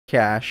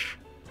cash.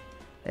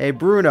 Hey,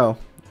 Bruno.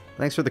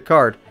 Thanks for the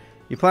card.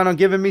 You plan on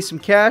giving me some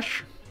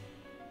cash?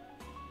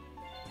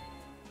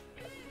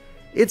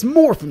 It's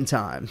morphin'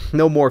 time.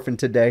 No morphin'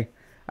 today.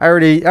 I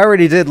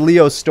already did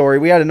Leo's story.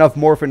 We had enough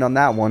morphin' on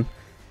that one.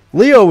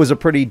 Leo was a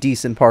pretty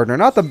decent partner.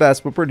 Not the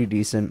best, but pretty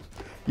decent.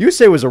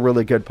 Yusei was a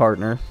really good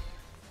partner.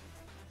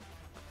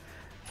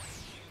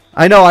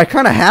 I know, I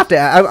kind of have to.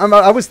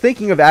 I was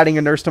thinking of adding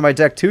a nurse to my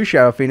deck too,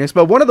 Shadow Phoenix,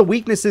 but one of the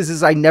weaknesses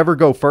is I never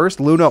go first.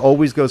 Luna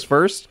always goes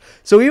first.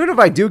 So even if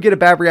I do get a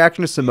bad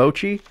reaction to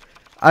Samochi,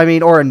 I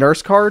mean, or a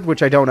nurse card,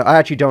 which I don't know. I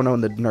actually don't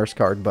own the nurse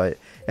card, but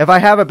if I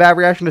have a bad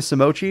reaction to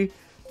Samochi,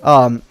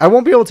 I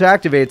won't be able to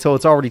activate it until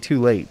it's already too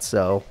late,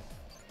 so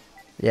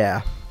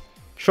yeah.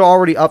 She'll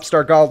already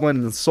Upstart Goblin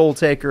and Soul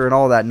Taker and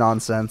all that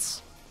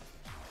nonsense.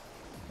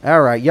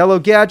 Alright, Yellow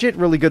Gadget,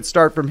 really good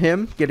start from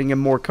him, getting him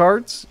more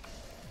cards.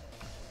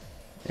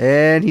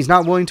 And he's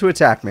not willing to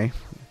attack me.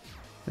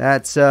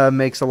 That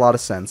makes a lot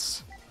of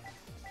sense.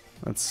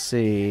 Let's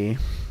see.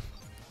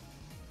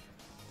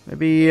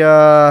 Maybe,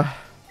 I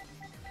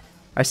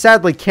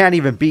sadly can't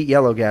even beat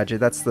Yellow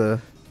Gadget. That's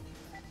the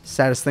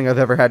saddest thing I've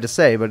ever had to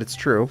say, but it's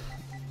true.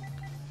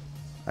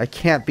 I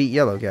can't beat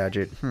Yellow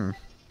Gadget.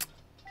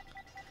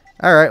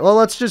 Alright, well,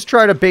 let's just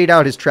try to bait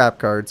out his trap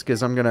cards,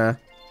 because I'm gonna...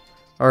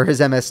 Or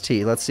his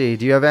MST. Let's see.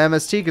 Do you have an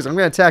MST? Because I'm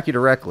gonna attack you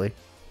directly.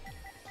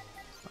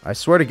 I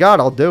swear to God,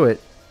 I'll do it.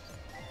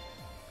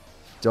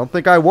 Don't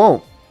think I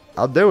won't.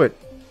 I'll do it.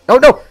 Oh,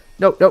 no!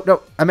 No, no,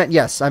 no. I meant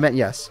yes. I meant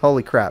yes.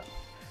 Holy crap.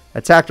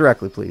 Attack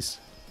directly, please.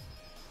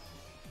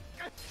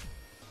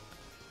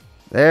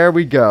 There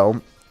we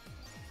go.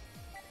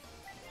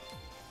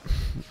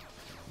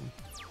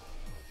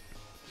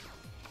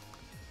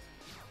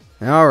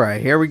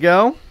 Alright, here we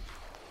go.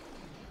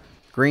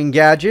 Green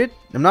Gadget.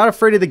 I'm not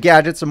afraid of the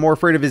gadgets. I'm more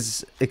afraid of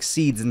his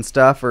Exceeds and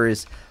stuff, or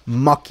his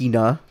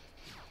Machina.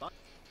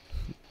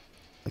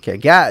 Okay,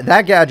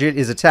 that gadget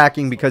is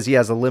attacking because he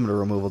has a limiter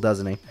removal,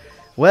 doesn't he?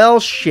 Well,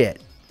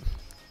 shit.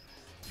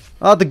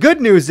 The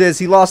good news is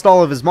he lost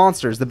all of his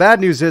monsters. The bad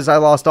news is I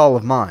lost all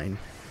of mine.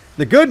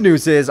 The good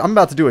news is I'm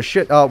about to do a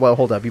shit... Oh, well,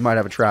 hold up. You might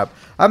have a trap.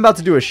 I'm about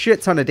to do a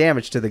shit ton of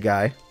damage to the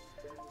guy.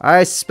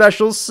 I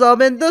special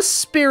summon the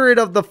Spirit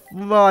of the...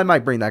 Well, I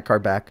might bring that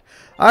card back.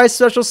 I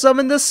special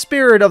summon the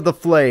Spirit of the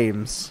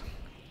Flames.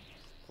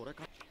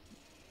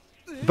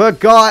 But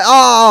God...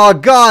 Oh,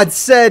 God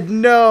said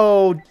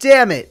no.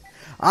 Damn it.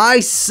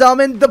 I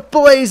summoned the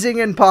Blazing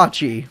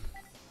Enpachi.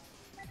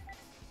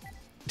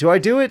 Do I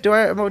do it? Do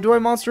I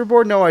monster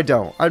board? No, I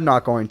don't. I'm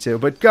not going to.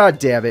 But God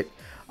damn it.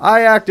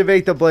 I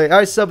activate the Blaze.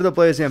 I summon the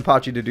Blazing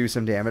Enpachi to do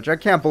some damage. I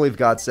can't believe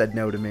God said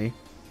no to me.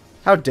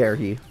 How dare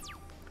he?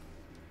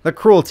 The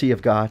cruelty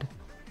of God.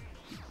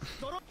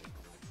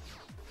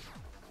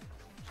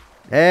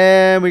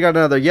 And we got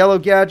another Yellow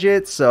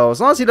Gadget. So as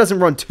long as he doesn't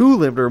run 2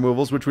 limiter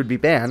removals, which would be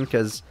banned,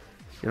 because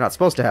you're not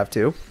supposed to have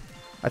 2,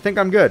 I think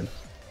I'm good.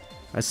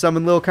 I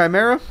summon Lil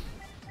Chimera.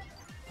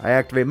 I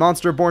activate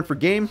Monster Born for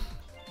game.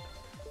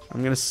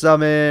 I'm going to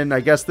summon,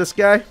 I guess, this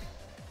guy.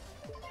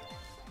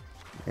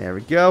 There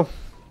we go.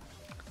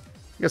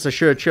 I guess I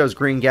should have chose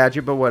Green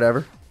Gadget, but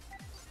whatever.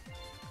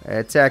 I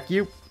attack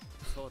you.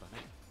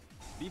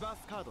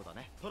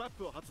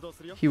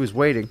 He was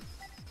waiting.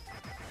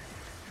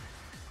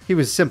 He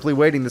was simply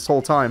waiting this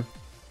whole time.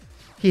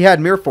 He had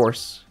Mirror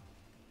Force.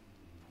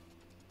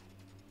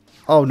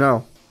 Oh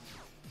no.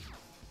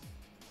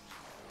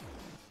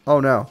 Oh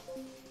no.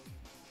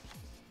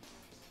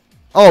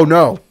 Oh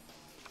no.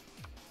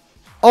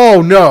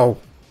 Oh no.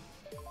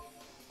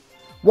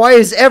 Why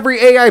is every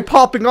AI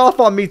popping off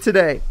on me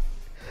today?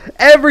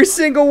 Every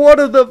single one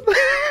of them.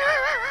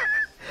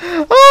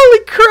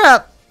 Holy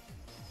crap.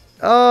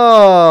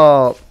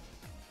 Oh.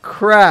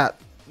 Crap.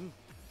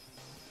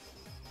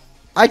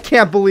 I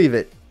can't believe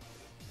it.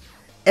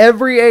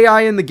 Every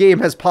AI in the game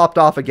has popped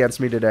off against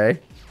me today.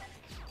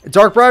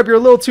 Dark Bribe, you're a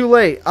little too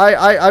late.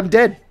 I'm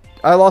dead.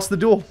 I lost the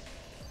duel.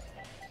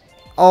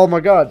 Oh my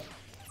God.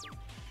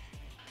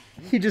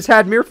 He just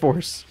had Mirror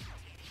Force.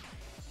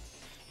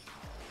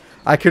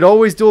 I could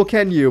always dual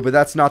Ken you, but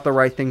that's not the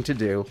right thing to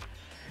do.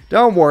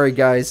 Don't worry,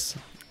 guys.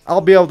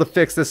 I'll be able to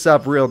fix this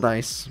up real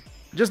nice.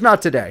 Just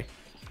not today.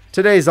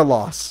 Today's a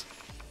loss.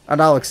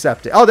 And I'll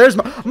accept it. Oh, there's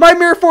my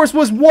Mirror Force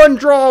was 1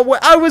 draw away.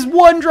 I was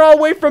 1 draw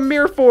away from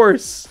Mirror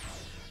Force.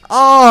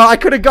 Oh, I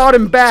could have got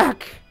him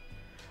back.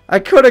 I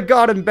could have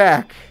got him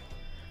back.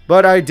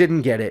 But I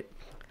didn't get it.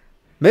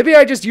 Maybe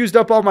I just used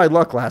up all my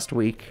luck last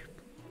week.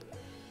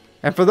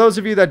 And for those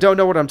of you that don't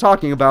know what I'm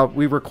talking about,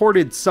 we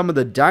recorded some of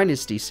the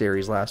Dynasty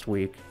series last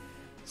week.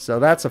 So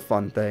that's a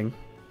fun thing.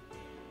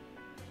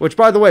 Which,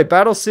 by the way,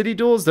 Battle City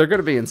duels, they're going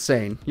to be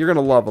insane. You're going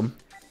to love them.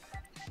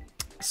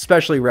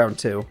 Especially round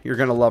 2. You're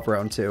going to love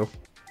round 2.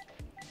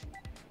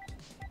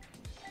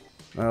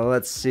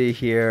 Let's see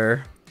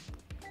here.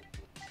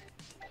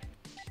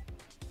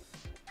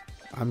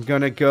 I'm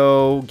going to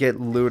go get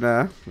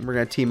Luna. We're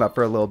going to team up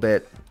for a little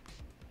bit.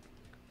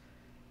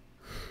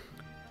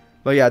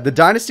 But yeah, the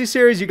Dynasty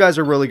series you guys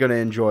are really going to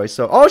enjoy.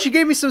 So, oh, she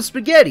gave me some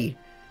spaghetti.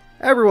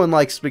 Everyone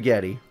likes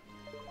spaghetti.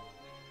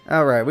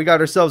 Alright, we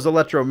got ourselves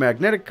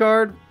electromagnetic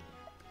card.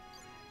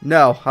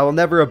 No, I will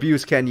never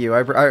abuse Ken Yu. I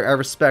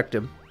respect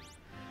him.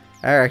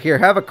 Alright, here,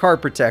 have a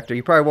card protector.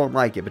 You probably won't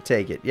like it, but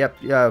take it. Yep,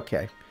 yeah,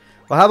 okay.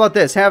 Well, how about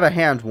this? Have a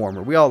hand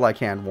warmer. We all like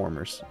hand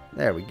warmers.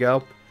 There we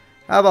go.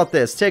 How about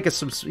this? Take us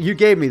some... You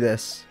gave me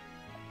this.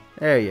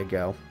 There you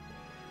go.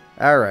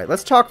 Alright,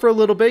 let's talk for a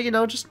little bit. You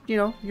know, just, you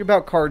know,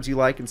 about cards you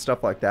like and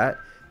stuff like that.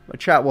 My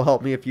chat will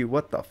help me if you...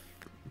 What the...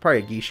 Probably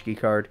a Gishiki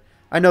card.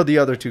 I know the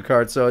other two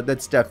cards, so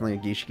that's definitely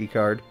a Gishiki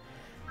card.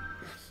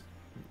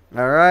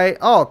 Alright.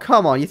 Oh,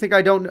 come on. You think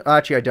I don't...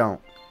 Actually, I don't.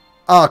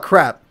 Oh,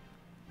 crap.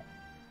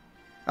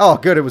 Oh,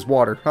 good. It was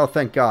water. Oh,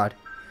 thank God.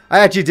 I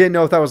actually didn't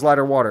know if that was light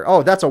or water.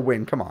 Oh, that's a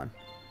win. Come on.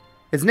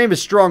 His name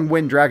is Strong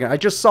Wind Dragon. I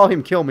just saw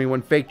him kill me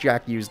when Fake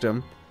Jack used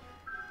him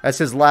as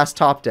his last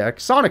top deck.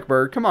 Sonic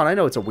Bird. Come on. I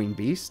know it's a wing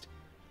beast.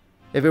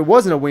 If it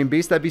wasn't a wing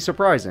beast, that'd be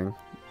surprising.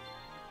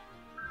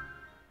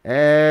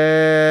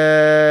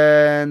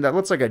 And that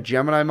looks like a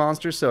Gemini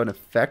monster, so an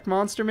effect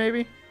monster,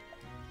 maybe?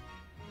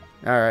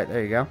 Alright,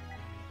 there you go.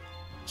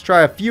 Let's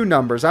try a few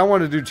numbers. I don't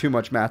want to do too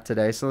much math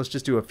today, so let's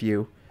just do a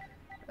few.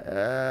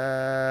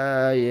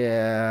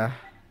 Yeah.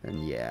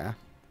 And yeah.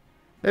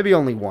 Maybe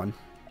only one.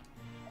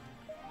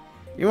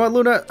 You know what,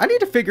 Luna? I need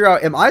to figure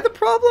out, am I the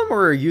problem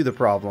or are you the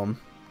problem?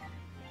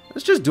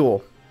 Let's just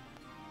duel.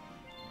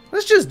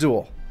 Let's just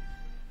duel.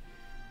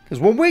 Because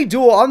when we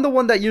duel, I'm the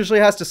one that usually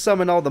has to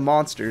summon all the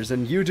monsters,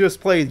 and you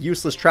just play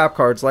useless trap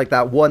cards like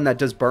that one that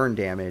does burn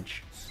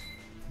damage.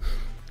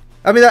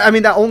 I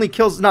mean that only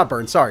kills, not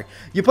burn, sorry.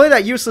 You play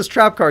that useless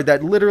trap card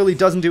that literally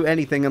doesn't do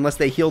anything unless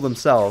they heal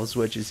themselves,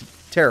 which is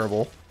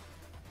terrible.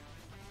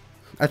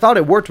 I thought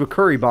it worked with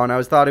Kuribon.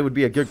 I thought it would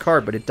be a good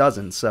card, but it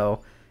doesn't, so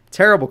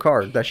terrible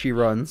card that she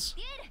runs.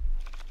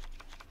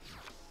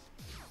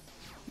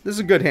 This is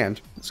a good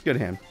hand. It's a good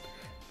hand.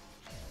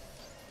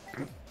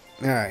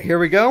 Alright, here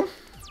we go.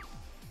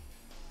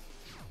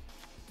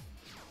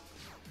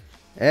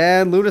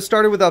 And Luna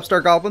started with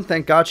Upstart Goblin.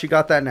 Thank God she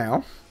got that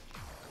now.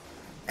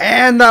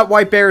 And that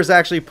white bear is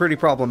actually pretty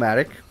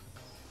problematic,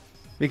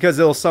 because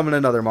it'll summon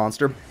another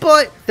monster.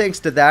 But thanks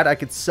to that, I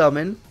could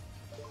summon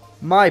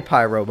my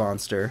Pyro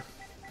monster.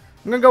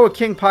 I'm going to go with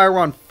King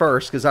Pyron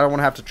first, because I don't want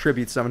to have to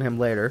tribute summon him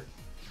later.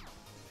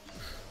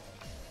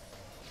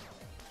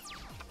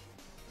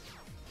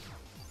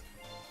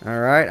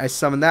 Alright, I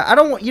summoned that. I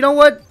don't want... You know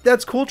what?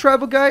 That's cool,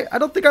 Tribal Guy. I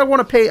don't think I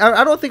want to pay...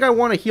 I don't think I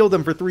want to heal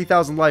them for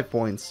 3,000 life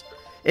points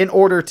in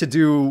order to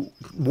do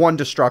one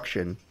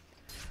destruction.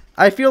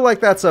 I feel like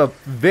that's a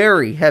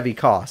very heavy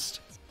cost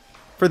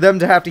for them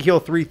to have to heal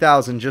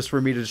 3,000 just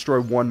for me to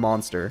destroy one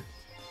monster.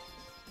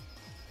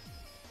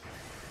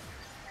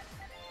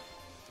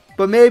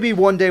 But maybe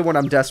one day when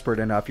I'm desperate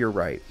enough, you're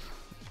right.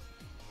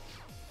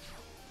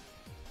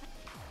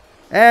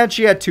 And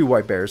she had 2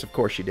 white bears, of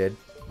course she did.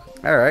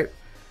 Alright.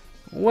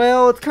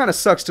 Well, it kind of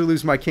sucks to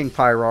lose my King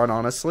Pyron,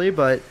 honestly,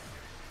 but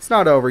it's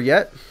not over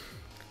yet.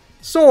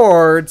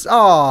 Swords!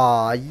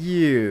 Aw,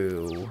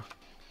 you.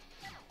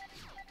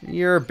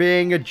 You're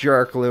being a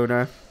jerk,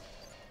 Luna.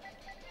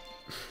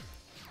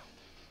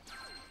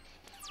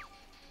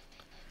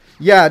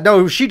 Yeah,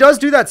 no, she does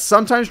do that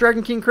sometimes,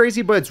 Dragon King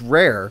Crazy, but it's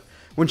rare.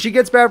 When she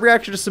gets bad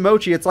reaction to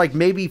Samochi, it's like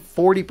maybe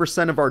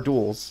 40% of our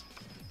duels.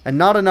 And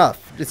not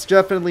enough. It's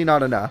definitely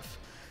not enough.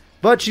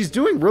 But she's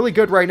doing really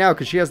good right now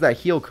because she has that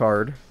heal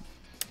card.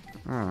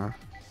 I'm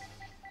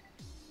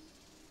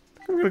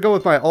going to go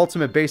with my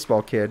ultimate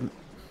baseball kid.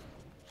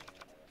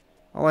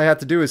 All I have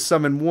to do is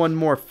summon one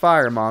more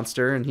fire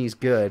monster, and he's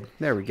good.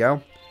 There we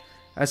go.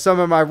 I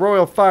summon my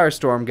Royal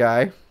Firestorm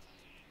guy.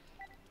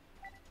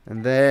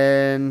 And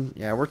then,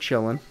 yeah, we're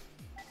chilling.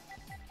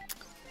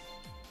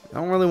 I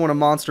don't really want a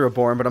Monster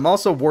Reborn, but I'm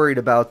also worried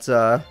about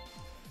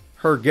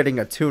her getting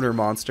a tuner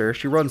monster.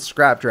 She runs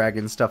Scrap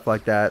Dragon, stuff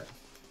like that.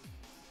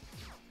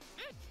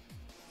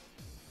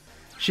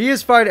 She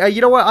is fighting.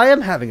 You know what? I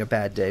am having a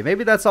bad day.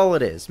 Maybe that's all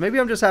it is. Maybe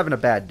I'm just having a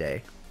bad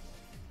day.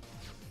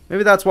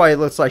 Maybe that's why it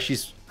looks like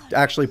she's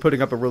actually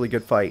putting up a really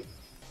good fight.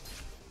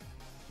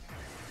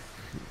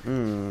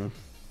 I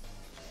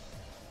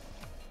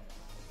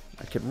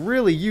could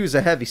really use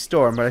a Heavy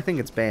Storm, but I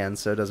think it's banned,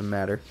 so it doesn't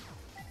matter.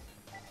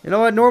 You know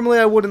what? Normally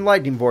I wouldn't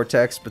Lightning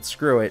Vortex, but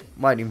screw it.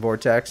 Lightning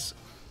Vortex.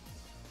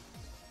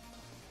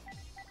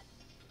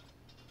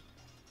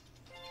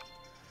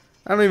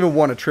 I don't even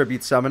want to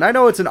Tribute Summon. I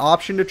know it's an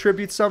option to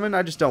Tribute Summon,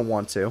 I just don't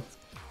want to.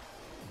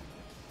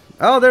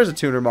 Oh, there's a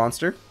tuner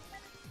monster.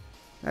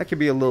 That could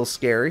be a little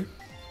scary.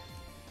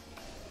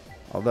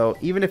 Although,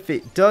 even if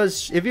it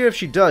does, even if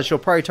she does, she'll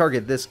probably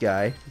target this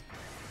guy.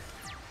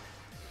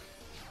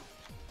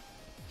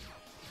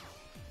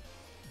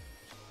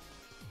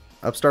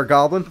 Upstart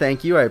Goblin,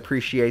 thank you. I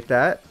appreciate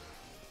that.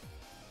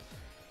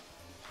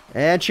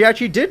 And she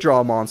actually did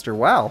draw a monster.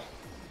 Wow.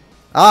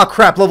 Ah,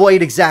 crap. Level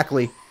 8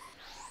 exactly.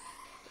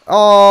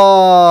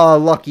 Oh,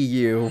 lucky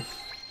you.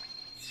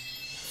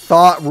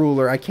 Thought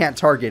Ruler. I can't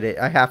target it.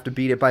 I have to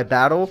beat it by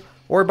battle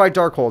or by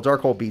Dark Hole.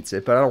 Dark Hole beats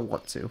it, but I don't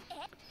want to.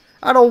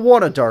 I don't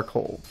want a Dark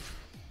Hole.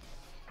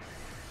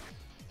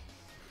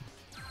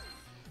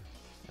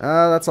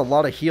 That's a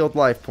lot of healed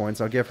life points.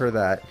 I'll give her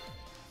that.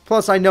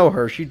 Plus, I know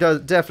her. She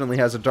definitely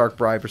has a dark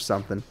bribe or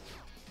something.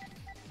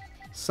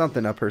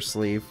 Something up her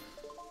sleeve.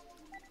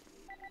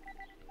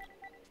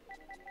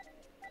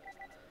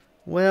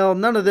 Well,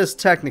 none of this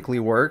technically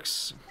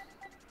works.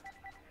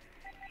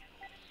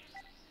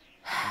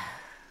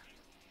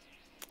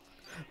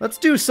 Let's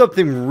do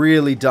something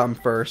really dumb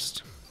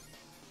first.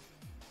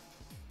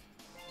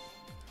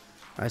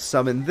 I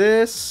summon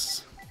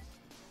this.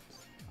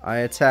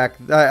 I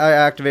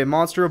activate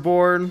Monster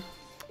Reborn.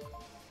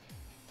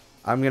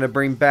 I'm going to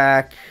bring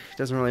back...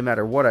 Doesn't really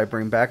matter what I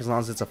bring back as long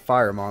as it's a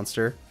fire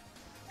monster.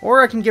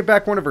 Or I can get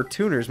back one of her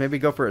tuners. Maybe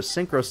go for a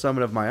synchro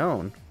summon of my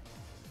own.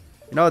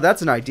 You know,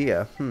 that's an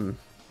idea.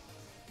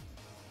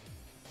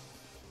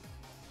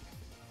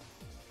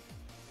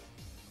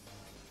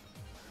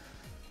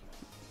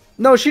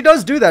 No, she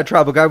does do that,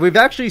 Tribal Guy. We've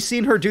actually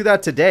seen her do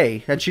that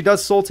today. And she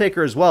does Soul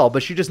Taker as well,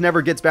 but she just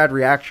never gets bad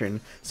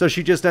reaction. So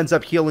she just ends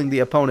up healing the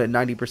opponent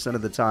 90%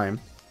 of the time.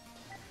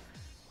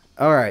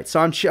 Alright, so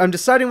I'm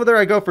deciding whether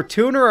I go for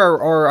Tuner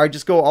or I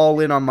just go all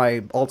in on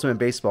my Ultimate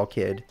Baseball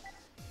Kid.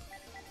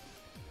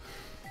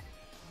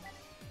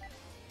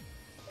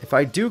 If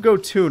I do go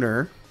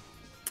Tuner...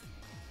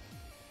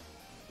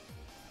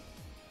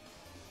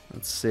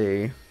 Let's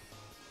see...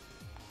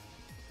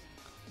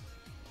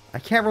 I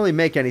can't really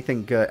make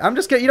anything good. I'm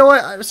just gonna, you know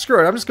what? Screw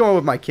it. I'm just going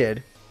with my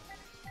kid.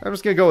 I'm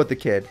just gonna go with the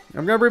kid.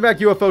 I'm gonna bring back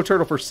UFO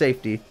Turtle for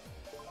safety.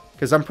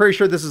 Because I'm pretty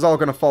sure this is all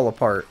gonna fall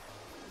apart.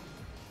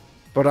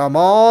 But I'm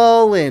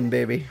all in,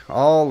 baby.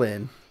 All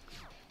in.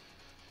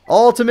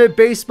 Ultimate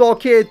Baseball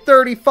Kid,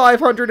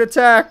 3,500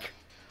 attack.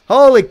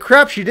 Holy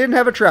crap, she didn't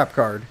have a trap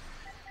card.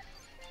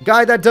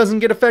 Guy that doesn't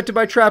get affected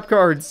by trap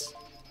cards.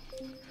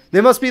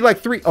 There must be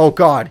like 3. Oh,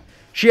 God.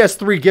 She has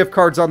 3 gift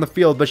cards on the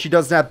field, but she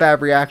doesn't have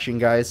bad reaction,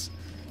 guys.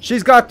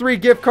 She's got 3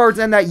 gift cards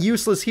and that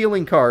useless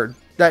healing card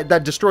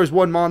that destroys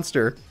 1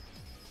 monster.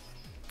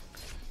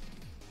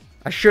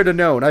 I should have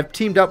known. I've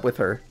teamed up with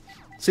her.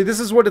 See, this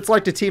is what it's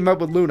like to team up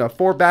with Luna.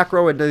 4 back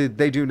row and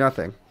they do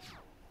nothing.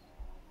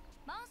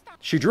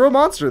 She drew a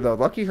monster, though.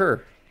 Lucky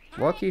her.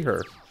 Lucky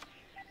her.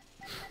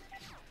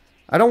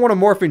 I don't want a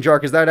Morphing Jar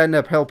because that would end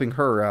up helping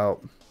her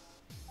out.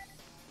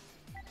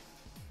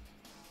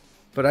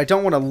 But I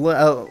don't want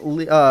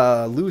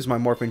to lose my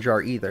Morphing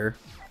Jar either.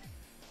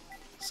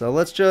 So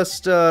let's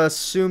just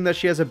assume that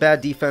she has a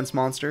bad defense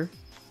monster.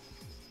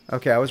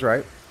 Okay, I was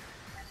right.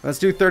 Let's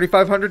do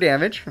 3,500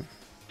 damage.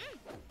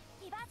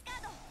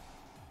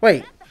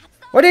 Wait,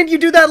 why didn't you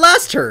do that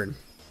last turn?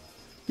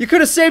 You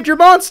could have saved your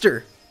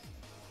monster.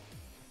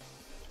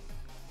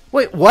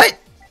 Wait, what?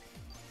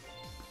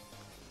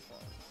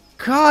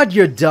 God,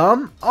 you're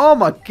dumb. Oh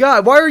my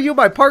God, why are you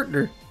my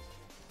partner?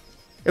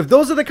 If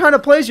those are the kind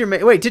of plays you're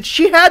making... Wait,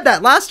 she had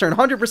that last turn,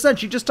 100%.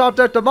 She just topped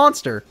out the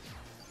monster.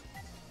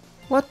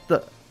 What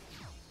the...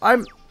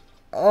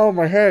 Oh,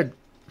 my head.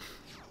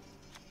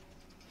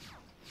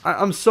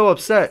 I'm so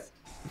upset.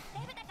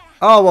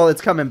 Oh, well,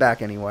 it's coming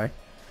back anyway.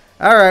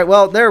 Alright,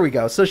 well, there we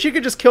go. So she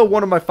could just kill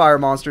one of my fire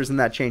monsters and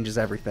that changes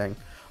everything.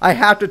 I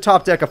have to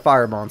top deck a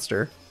fire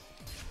monster.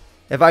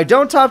 If I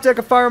don't top deck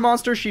a fire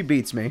monster, she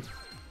beats me.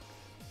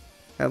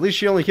 At least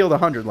she only healed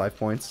 100 life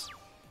points.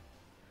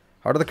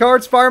 Heart of the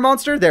cards, fire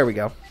monster. There we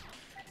go.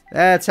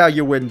 That's how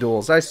you win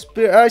duels. I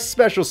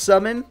special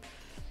summon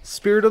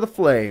Spirit of the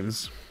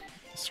Flames.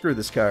 Screw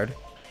this card.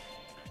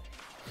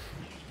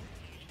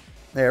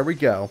 There we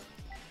go.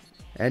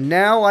 And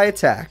now I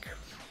attack.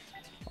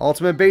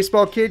 Ultimate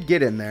Baseball Kid,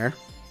 get in there.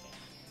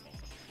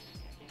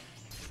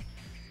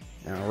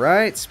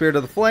 Alright, Spirit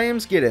of the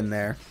Flames, get in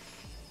there.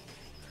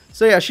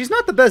 So yeah, she's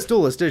not the best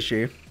duelist, is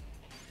she?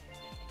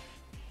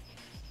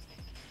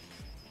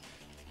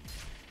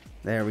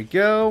 There we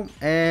go.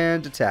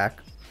 And attack.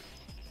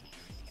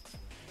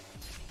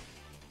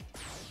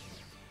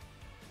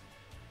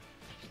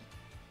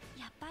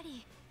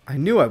 I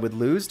knew I would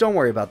lose. Don't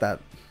worry about that.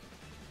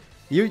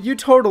 You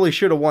totally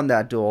should have won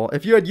that duel.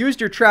 If you had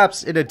used your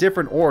traps in a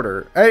different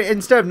order,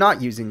 instead of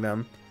not using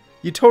them,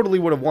 you totally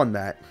would have won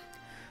that.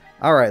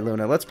 Alright,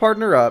 Luna, let's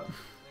partner up.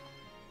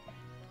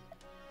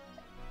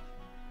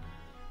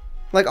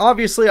 Like,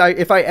 obviously,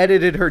 if I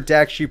edited her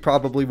deck, she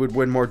probably would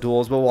win more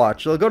duels, but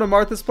watch. She'll go to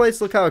Martha's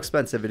place. Look how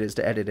expensive it is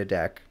to edit a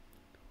deck.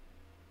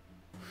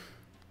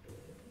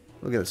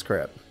 Look at this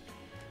crap.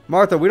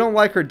 Martha, we don't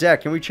like her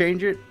deck. Can we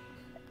change it?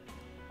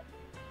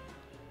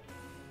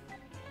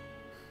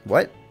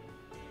 What?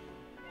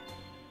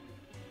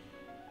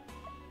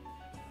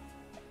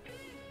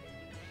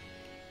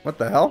 What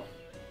the hell?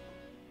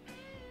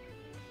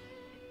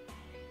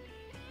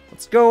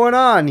 What's going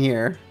on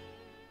here?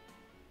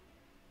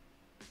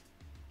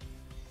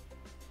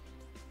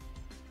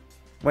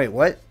 Wait,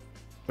 what?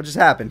 What just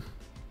happened?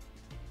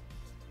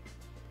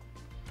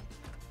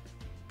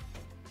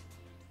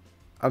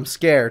 I'm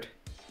scared.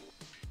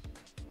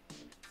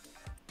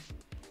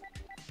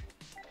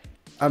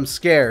 I'm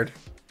scared.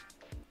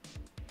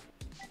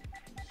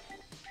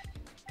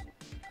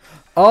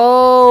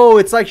 Oh,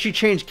 it's like she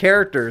changed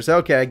characters.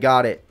 Okay, I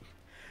got it.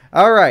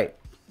 Alright.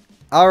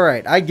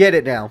 Alright, I get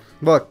it now.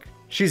 Look,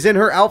 She's in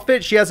her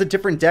outfit. She has a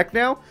different deck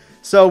now.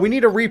 So we need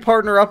to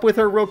re-partner up with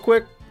her real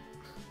quick.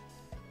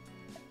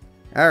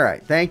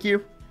 Alright, thank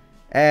you.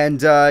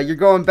 And you're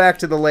going back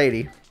to the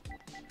lady.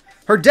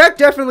 Her deck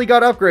definitely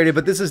got upgraded,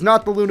 but this is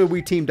not the Luna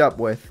we teamed up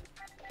with.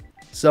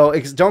 So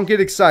don't get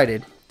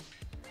excited.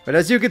 But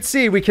as you can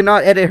see, we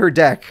cannot edit her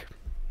deck.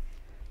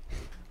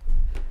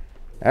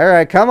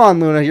 Alright, come on,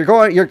 Luna.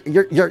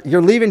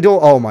 You're leaving duel.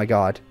 Oh my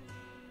god.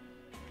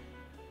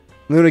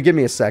 Luna, give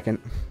me a second.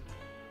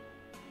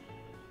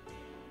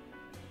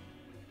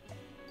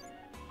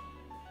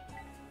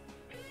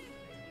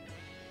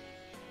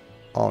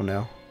 Oh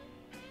no.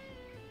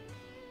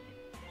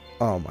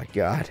 Oh my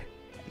god.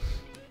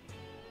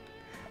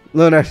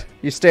 Luna,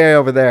 you stay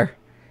over there.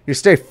 You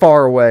stay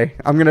far away.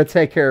 I'm gonna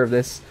take care of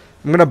this.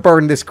 I'm gonna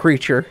burn this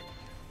creature.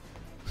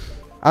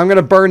 I'm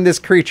gonna burn this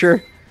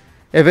creature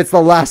if it's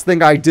the last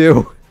thing I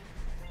do.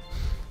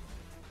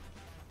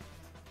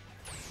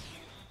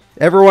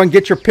 Everyone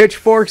get your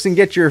pitchforks and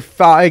get your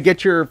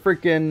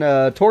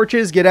freaking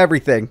torches. Get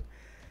everything.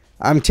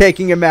 I'm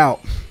taking him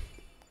out.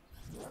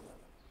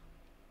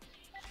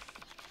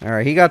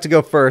 Alright, he got to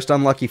go first.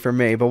 Unlucky for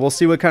me, but we'll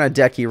see what kind of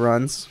deck he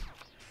runs.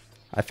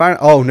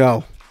 Oh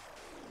no.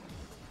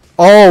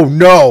 Oh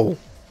no!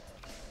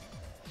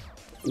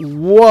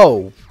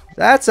 Whoa!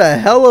 That's a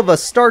hell of a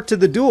start to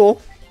the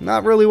duel.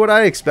 Not really what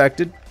I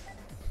expected.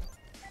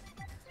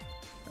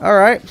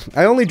 Alright,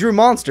 I only drew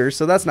monsters,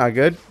 so that's not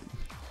good.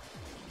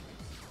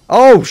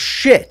 Oh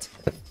shit!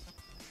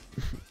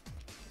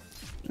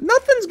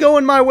 Nothing's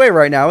going my way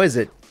right now, is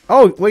it?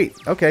 Oh, wait.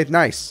 Okay,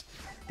 nice.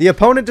 The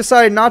opponent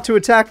decided not to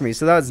attack me,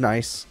 so that's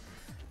nice.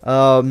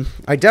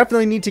 I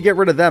definitely need to get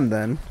rid of them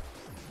then.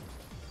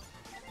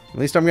 At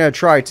least I'm going to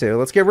try to.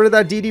 Let's get rid of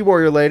that DD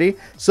Warrior lady.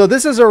 So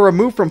this is a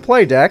remove from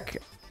play deck.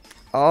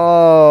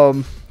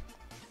 Definitely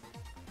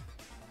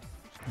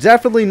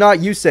not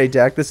Yusei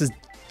deck. This is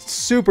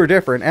super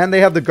different. And they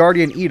have the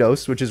Guardian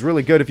Eidos, which is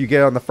really good if you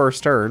get on the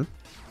first turn.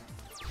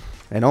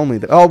 And only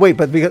the... Oh, wait,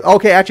 but...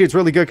 Okay, actually, it's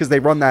really good because they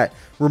run that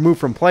remove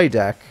from play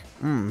deck.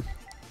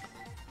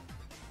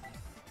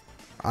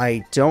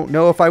 I don't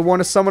know if I want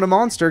to summon a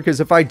monster,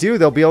 because if I do,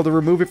 they'll be able to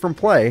remove it from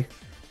play.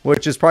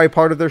 Which is probably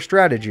part of their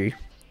strategy.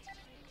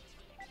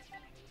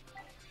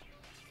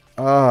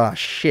 Ah,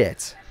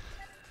 shit.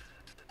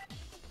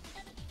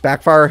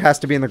 Backfire has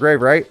to be in the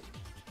grave, right?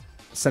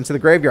 Sent to the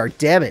graveyard.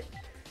 Damn it.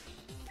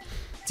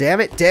 Damn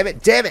it, damn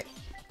it, damn it.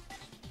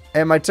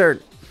 And my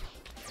turn.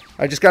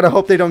 I just gotta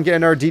hope they don't get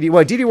another DD.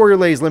 Well, DD Warrior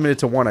Lady is limited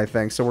to 1, I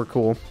think, so we're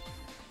cool.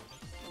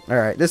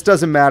 Alright, this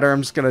doesn't matter.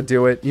 I'm just gonna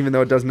do it, even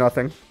though it does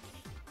nothing.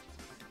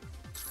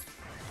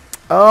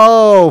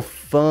 Oh,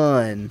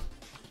 fun.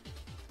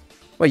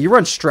 Wait, you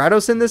run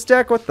Stratos in this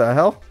deck? What the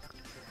hell?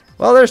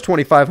 Well, there's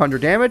 2,500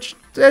 damage.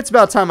 It's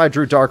about time I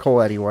drew Dark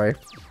Hole anyway.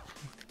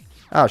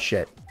 Oh,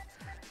 shit.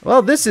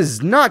 Well, this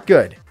is not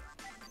good.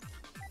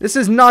 This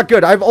is not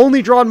good. I've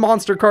only drawn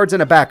monster cards in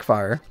a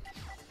backfire.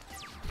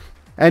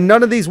 And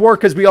none of these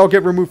work because we all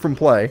get removed from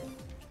play.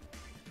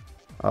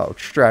 Oh,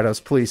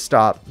 Stratos, please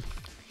stop.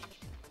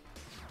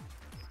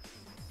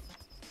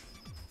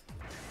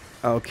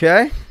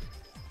 Okay.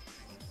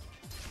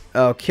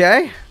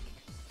 Okay.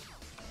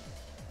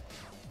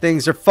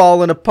 Things are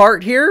falling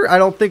apart here. I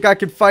don't think I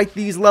can fight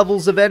these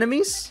levels of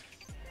enemies.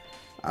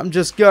 I'm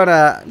just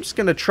gonna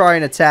try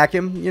and attack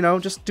him, you know,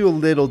 just do a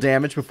little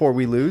damage before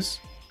we lose.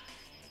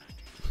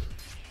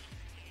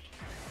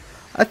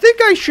 I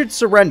think I should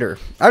surrender.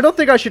 I don't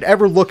think I should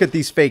ever look at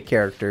these fake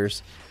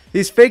characters.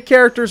 These fake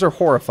characters are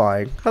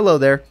horrifying. Hello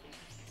there.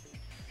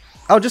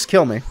 Oh, just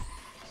kill me.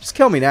 Just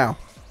kill me now.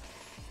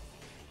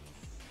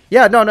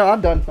 Yeah, no,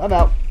 I'm done. I'm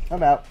out.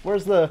 I'm out.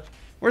 Where's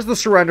the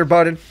surrender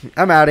button?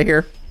 I'm out of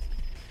here.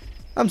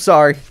 I'm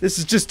sorry. This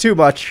is just too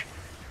much.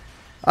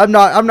 I'm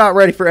not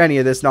ready for any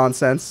of this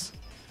nonsense.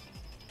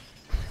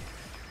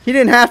 He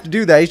didn't have to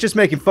do that. He's just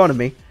making fun of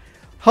me.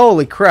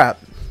 Holy crap.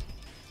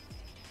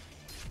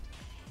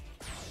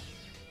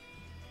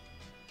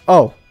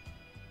 Oh.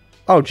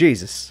 Oh,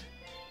 Jesus.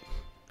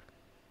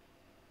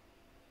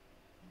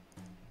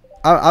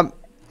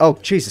 Oh,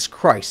 Jesus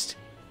Christ.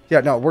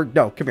 Yeah, no,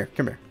 come here,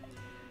 come here.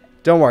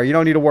 Don't worry, you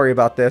don't need to worry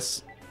about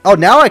this. Oh,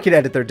 now I can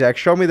edit their deck.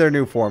 Show me their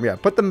new form. Yeah,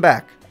 put them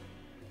back.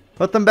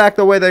 Put them back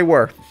the way they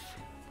were.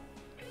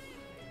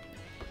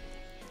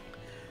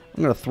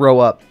 I'm going to throw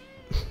up.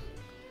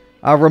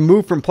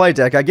 Remove from play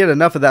deck. I get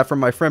enough of that from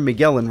my friend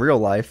Miguel in real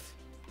life.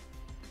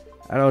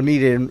 I don't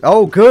need it in...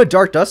 Oh, good.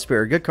 Dark Dust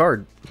Spirit. Good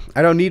card.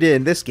 I don't need it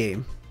in this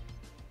game.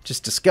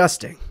 Just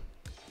disgusting.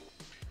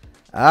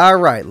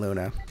 Alright,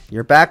 Luna.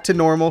 You're back to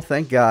normal,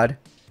 thank God.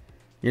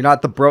 You're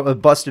not the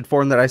busted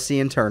form that I see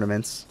in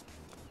tournaments.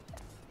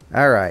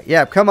 Alright.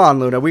 Yeah, come on,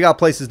 Luna. We got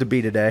places to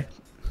be today.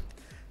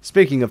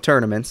 Speaking of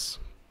tournaments,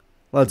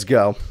 let's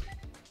go.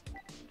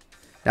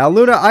 Now,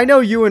 Luna, I know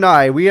you and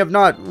I, we have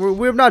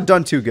not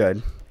done too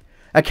good.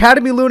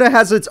 Academy Luna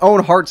has its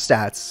own heart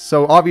stats,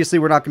 so obviously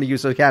we're not going to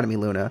use Academy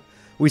Luna.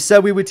 We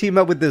said we would team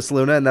up with this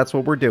Luna, and that's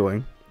what we're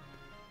doing.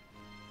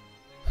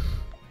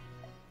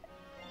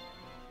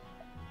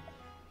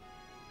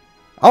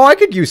 Oh, I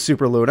could use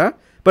Super Luna.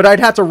 But I'd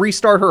have to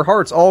restart her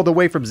hearts all the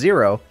way from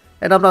 0.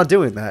 And I'm not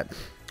doing that.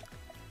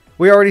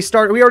 We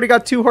already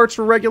got 2 hearts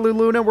for regular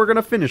Luna. We're going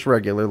to finish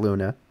regular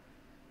Luna.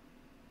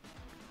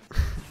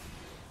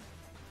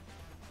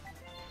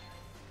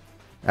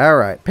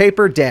 Alright,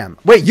 paper, damn.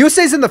 Wait,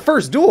 Yusei's in the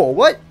first duel.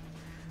 What?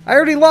 I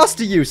already lost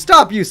to you.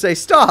 Stop, Yusei,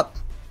 stop.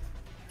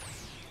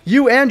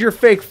 You and your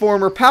fake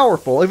form are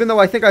powerful, even though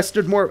I think I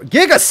stood more...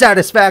 Giga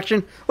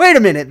Satisfaction! Wait a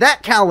minute,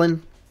 that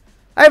Callan...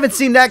 I haven't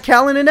seen that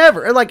Callan in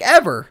ever. Like,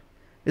 ever.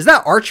 Is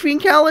that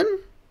Archfiend Callan?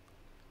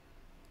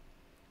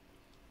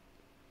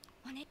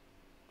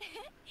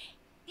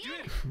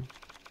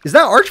 Is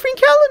that Archfiend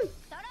Callan?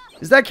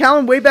 Is that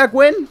Callan way back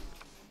when?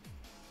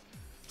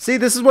 See,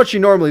 this is what she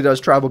normally does,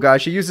 Tribal Guy.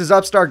 She uses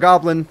Upstart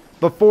Goblin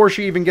before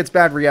she even gets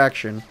bad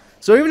reaction.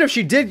 So even if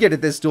she did get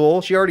it this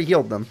duel, she already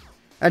healed them.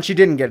 And she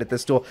didn't get it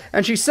this duel.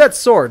 And she sets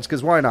swords,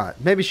 because why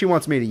not? Maybe she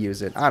wants me to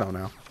use it. I don't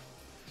know.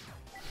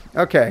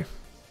 Okay.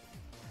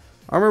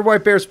 Armored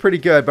White Bear's pretty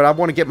good, but I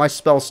want to get my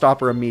Spell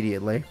Stopper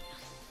immediately.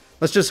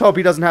 Let's just hope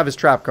he doesn't have his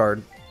trap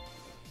card.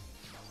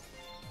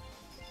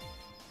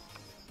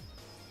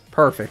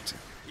 Perfect.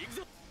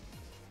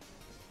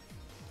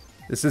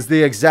 This is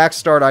the exact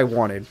start I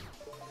wanted.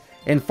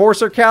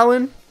 Enforcer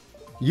Callan,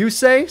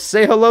 Yusei,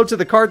 say hello to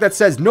the card that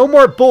says no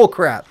more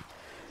bullcrap.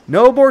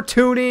 No more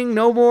tuning,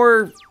 no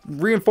more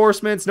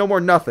reinforcements, no more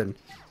nothing.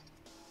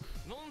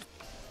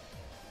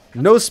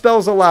 No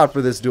spells allowed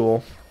for this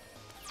duel.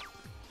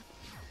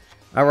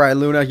 Alright,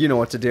 Luna, you know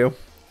what to do.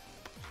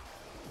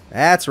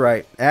 That's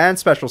right. And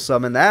Special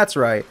Summon, that's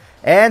right.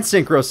 And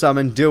Synchro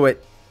Summon, do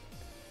it.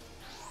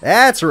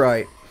 That's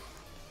right.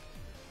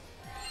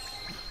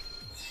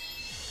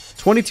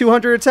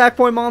 2200 attack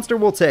point monster,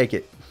 we'll take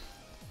it.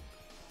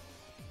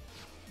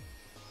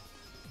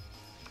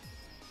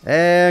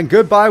 And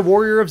goodbye,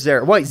 Warrior of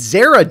Zera. Wait,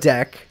 Zera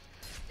deck?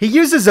 He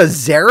uses a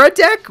Zera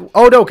deck?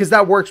 Oh, no, because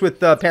that works with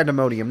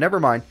Pandemonium. Never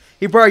mind.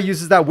 He probably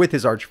uses that with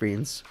his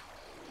Archfiends.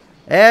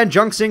 And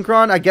Junk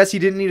Synchron, I guess he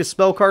didn't need a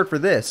spell card for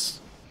this.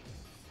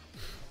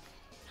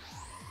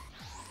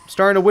 I'm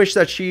starting to wish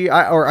that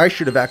I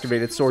should have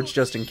activated Swords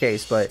just in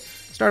case, but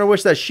starting to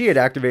wish that she had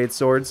activated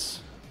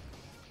Swords.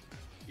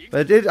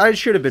 But it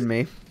should have been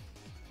me.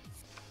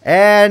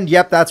 And,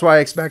 yep, that's what I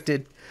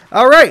expected.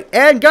 Alright,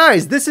 and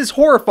guys, this is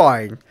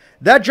horrifying.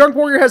 That Junk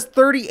Warrior has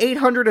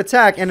 3,800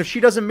 attack, and if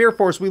she doesn't Mirror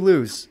Force, we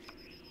lose.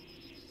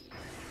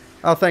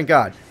 Oh, thank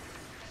God.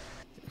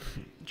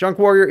 Junk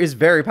Warrior is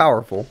very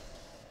powerful.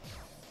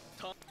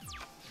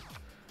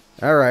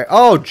 Alright.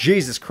 Oh,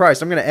 Jesus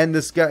Christ. I'm going to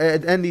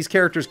end these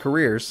characters'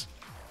 careers.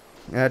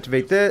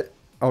 Activate that.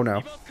 Oh,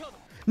 no.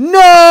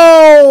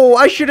 No!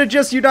 I should have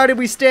just United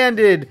We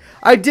Standed.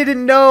 I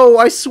didn't know.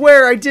 I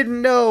swear I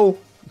didn't know.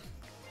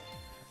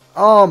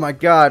 Oh, my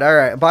God.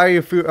 Alright. Buy you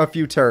a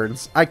few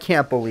turns. I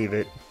can't believe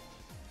it.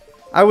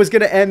 I was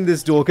going to end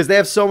this duel because they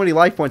have so many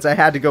life points. I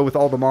had to go with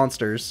all the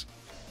monsters.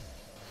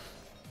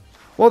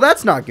 Well,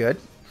 that's not good.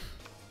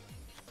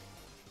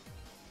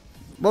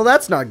 Well,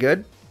 that's not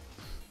good.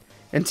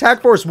 In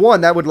Attack Force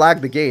 1, that would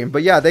lag the game.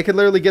 But yeah, they could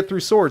literally get through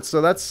swords, so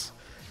that's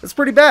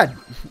pretty bad.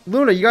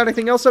 Luna, you got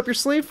anything else up your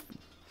sleeve?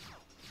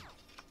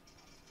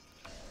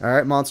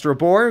 Alright, Monster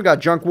Reborn. We got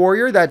Junk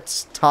Warrior.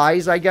 That's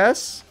ties, I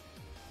guess.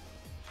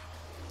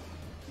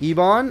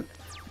 Ebon.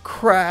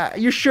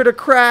 You should have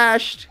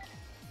crashed.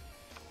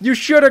 You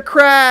should have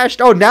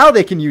crashed. Oh, now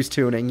they can use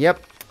tuning.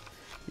 Yep.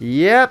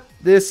 Yep,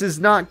 this is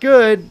not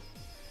good.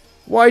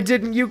 Why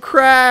didn't you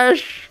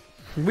crash?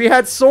 We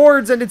had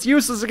swords and it's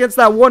useless against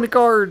that one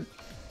card.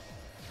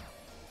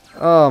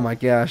 Oh my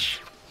gosh.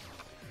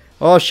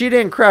 Well, if she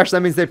didn't crash,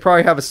 that means they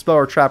probably have a spell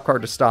or trap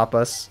card to stop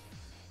us.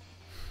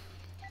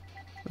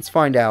 Let's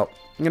find out.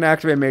 I'm going to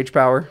activate Mage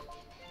Power.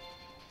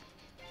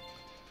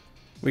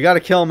 We got to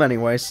kill him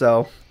anyway,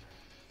 so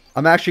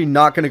I'm actually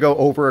not going to go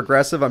over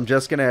aggressive. I'm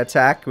just going to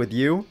attack with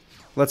you.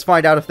 Let's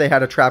find out if they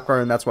had a trap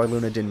card and that's why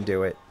Luna didn't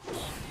do it.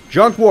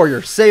 Junk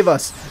Warrior, save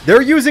us.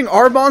 They're using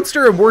our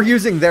monster and we're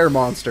using their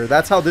monster.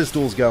 That's how this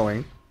duel's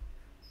going.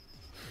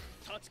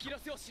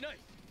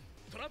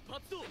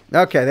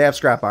 Okay, they have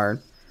Scrap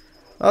Iron.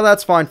 Oh,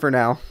 that's fine for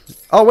now.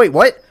 Oh, wait,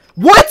 what?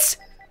 What?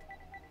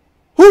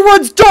 Who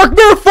runs Dark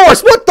Mirror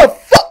Force? What the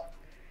fuck?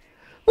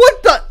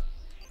 What the?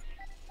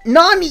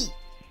 Nani?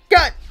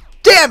 God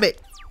damn it.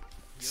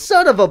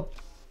 Son of a...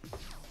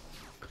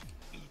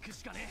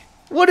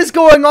 What is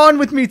going on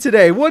with me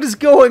today? What is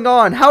going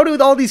on? How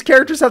do all these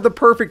characters have the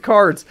perfect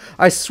cards?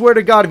 I swear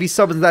to God if he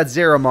summons that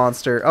Zera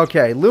monster.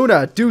 Okay,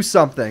 Luna, do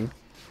something.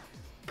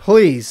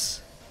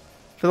 Please.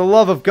 For the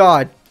love of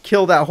God,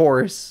 kill that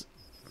horse.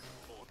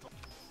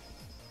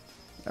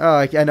 Oh,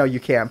 I know you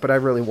can't, but I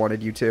really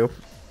wanted you to.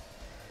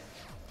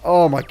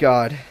 Oh my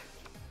God.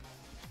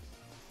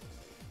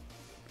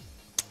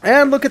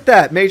 And look at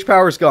that. Mage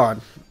Power's gone.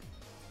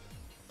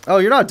 Oh,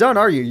 you're not done,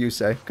 are you,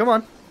 Yusei? Come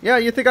on. Yeah,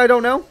 you think I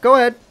don't know? Go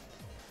ahead.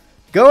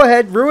 Go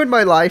ahead. Ruin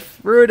my life.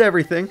 Ruin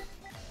everything.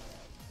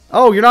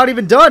 Oh, you're not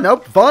even done. Oh,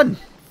 fun.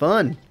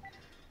 Fun.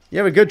 You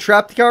have a good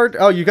trap card?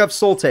 Oh, you have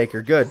Soul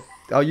Taker. Good.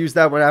 I'll use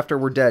that one after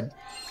we're dead.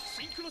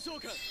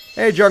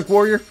 Hey, Junk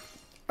Warrior.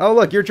 Oh,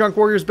 look, your Junk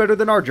Warrior's better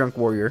than our Junk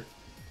Warrior.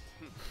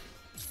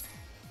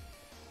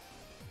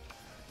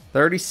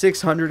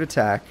 3,600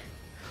 attack.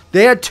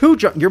 They had 2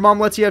 junk. Your mom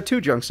lets you have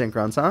 2 junk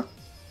synchrons, huh?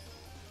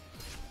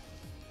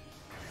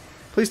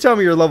 Please tell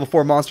me your level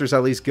 4 monster's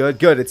at least good.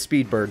 Good, it's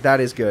Speedbird. That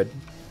is good.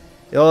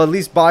 It'll at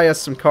least buy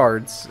us some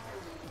cards.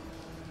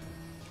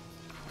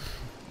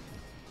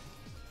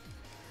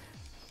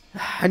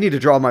 I need to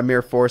draw my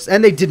Mirror Force.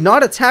 And they did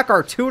not attack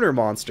our tuner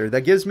monster.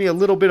 That gives me a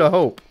little bit of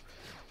hope.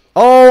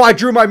 Oh, I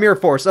drew my Mirror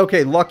Force.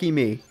 Okay, lucky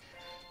me.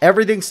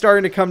 Everything's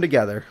starting to come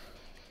together.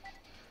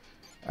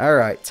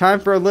 Alright, time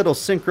for a little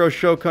Synchro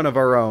Shokan of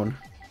our own.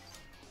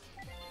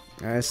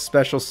 Alright,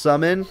 special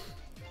summon.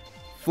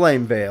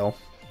 Flame Veil.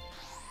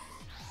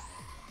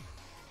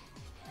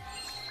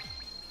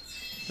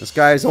 This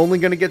guy is only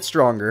going to get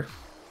stronger.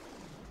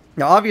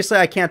 Now, obviously,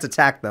 I can't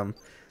attack them.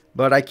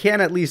 But I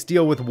can at least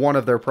deal with one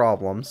of their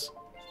problems.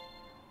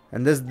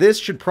 And this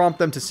should prompt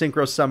them to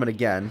Synchro Summon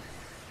again.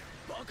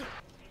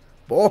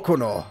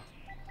 Bokuno.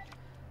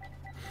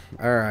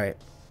 Alright.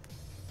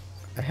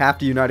 I have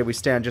to United We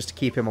Stand just to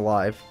keep him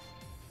alive.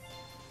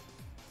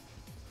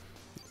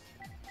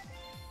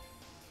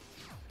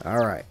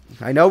 Alright.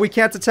 I know we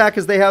can't attack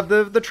because they have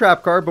the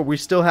trap card, but we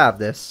still have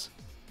this.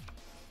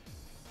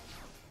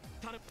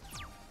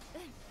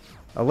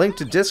 A link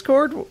to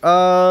Discord?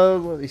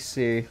 Let me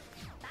see.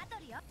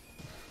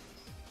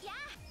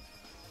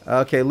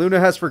 Okay, Luna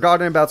has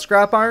forgotten about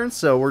Scrap Iron,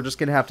 so we're just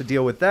going to have to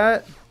deal with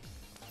that.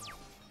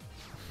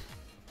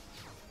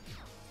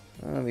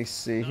 Let me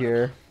see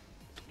here.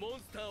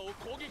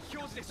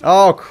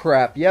 Oh,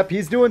 crap. Yep,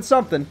 he's doing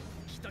something.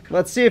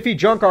 Let's see if he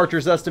Junk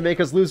Archers us to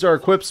make us lose our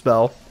equip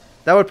spell.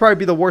 That would probably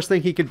be the worst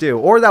thing he could do.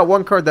 Or that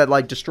one card that,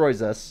 like,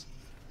 destroys us.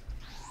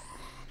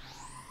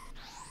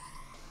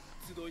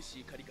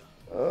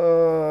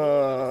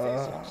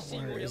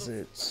 Where is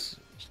it?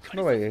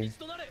 No way.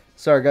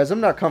 Sorry, guys.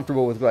 I'm not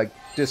comfortable with, like,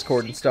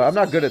 Discord and stuff. I'm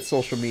not good at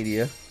social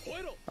media.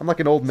 I'm like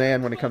an old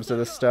man when it comes to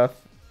this stuff.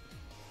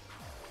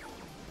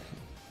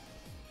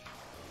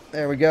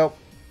 There we go.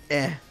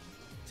 Eh.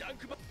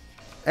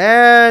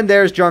 And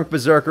there's Junk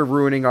Berserker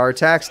ruining our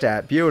attack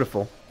stat.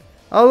 Beautiful.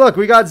 Oh, look.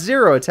 We got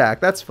 0 attack.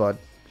 That's fun.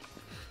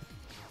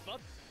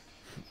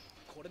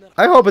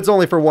 I hope it's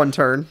only for 1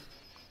 turn.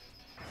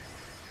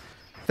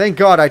 Thank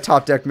God I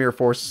top decked Mirror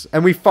Force.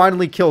 And we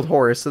finally killed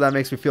Horus, so that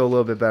makes me feel a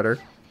little bit better.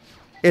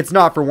 It's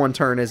not for 1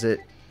 turn, is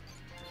it?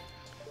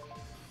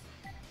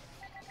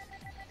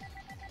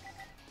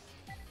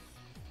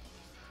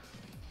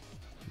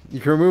 You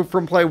can remove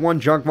from play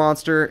 1 junk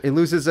monster. It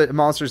loses a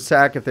monster's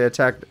attack if they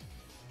attack...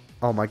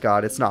 Oh my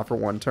god, it's not for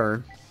 1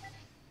 turn.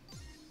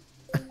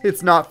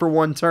 It's not for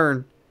 1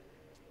 turn.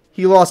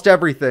 He lost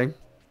everything.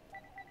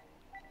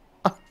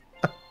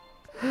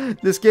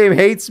 This game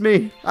hates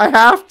me. I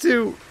have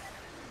to.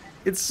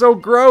 It's so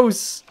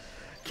gross.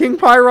 King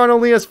Pyron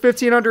only has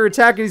 1,500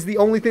 attack and he's the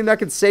only thing that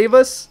can save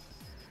us?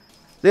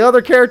 The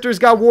other character's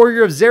got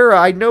Warrior of Zera.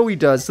 I know he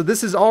does. So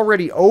this is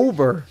already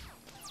over.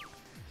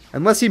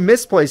 Unless he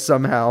misplaced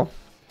somehow.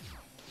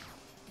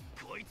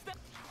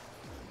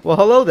 Well,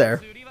 hello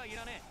there.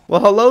 Well,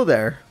 hello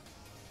there.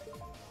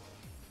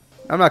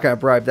 I'm not going to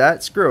bribe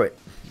that. Screw it.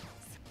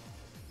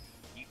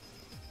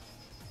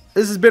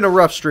 This has been a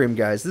rough stream,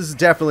 guys. This has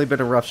definitely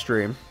been a rough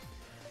stream.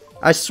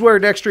 I swear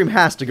next stream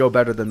has to go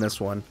better than this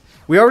one.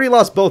 We already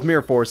lost both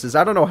Mirror Forces.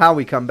 I don't know how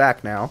we come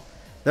back now.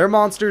 Their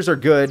monsters are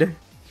good.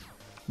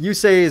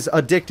 Yusei is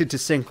addicted to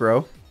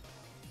Synchro.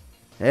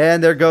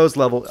 And there goes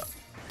level...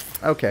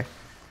 Okay.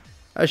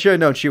 I should have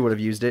known she would have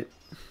used it.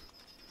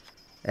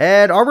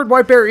 And Armored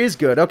White Bear is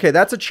good. Okay,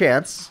 that's a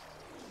chance.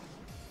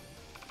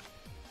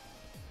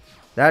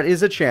 That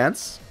is a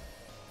chance.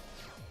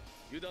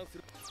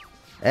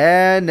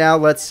 And now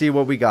let's see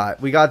what we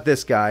got. We got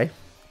this guy.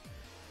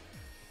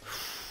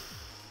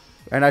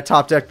 And I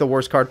top decked the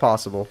worst card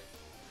possible.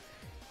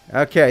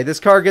 Okay, this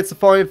card gets the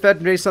following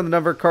effect based on the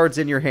number of cards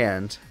in your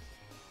hand.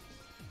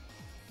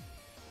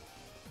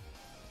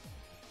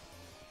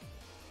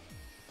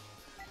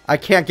 I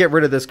can't get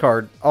rid of this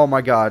card. Oh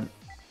my god.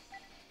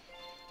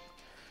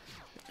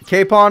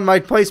 K-Pon, my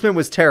placement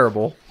was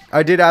terrible.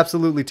 I did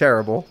absolutely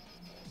terrible.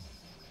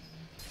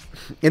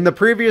 In the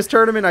previous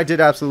tournament, I did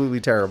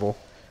absolutely terrible.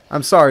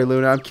 I'm sorry,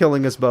 Luna. I'm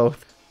killing us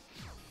both.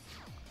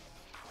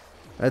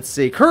 Let's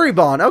see.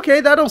 Kuribon.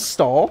 Okay, that'll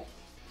stall.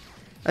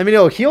 I mean,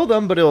 it'll heal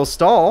them, but it'll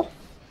stall.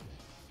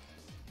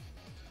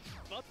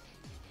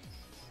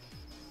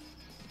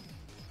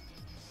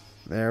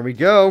 There we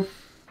go.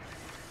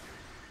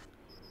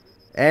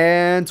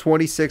 And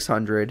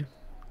 2,600.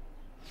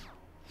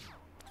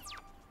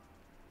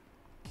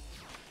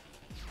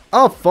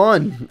 Oh,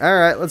 fun.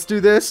 Alright, let's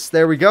do this.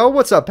 There we go.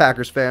 What's up,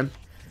 Packers fan?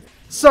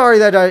 Sorry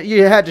that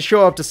you had to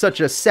show up to such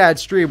a sad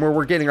stream where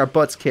we're getting our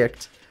butts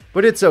kicked.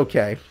 But it's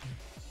okay.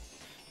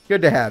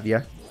 Good to have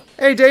you.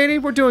 Hey, Danny,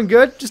 we're doing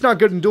good. Just not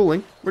good in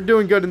dueling. We're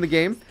doing good in the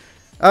game.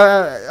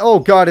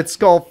 Oh, God, it's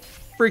Skull.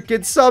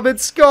 Freaking summon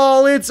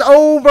Skull. It's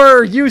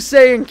over.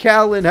 Yusei and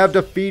Callan have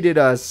defeated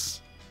us.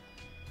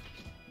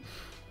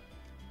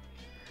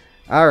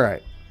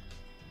 Alright.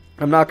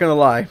 I'm not going to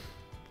lie.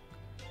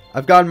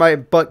 I've gotten my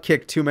butt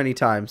kicked too many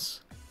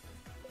times.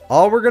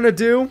 All we're going to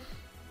do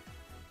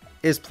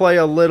is play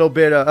a little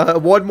bit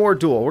of one more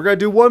duel. We're going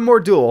to do one more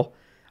duel.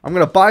 I'm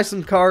going to buy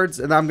some cards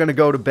and I'm going to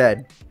go to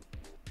bed.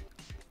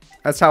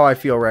 That's how I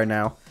feel right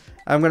now.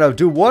 I'm going to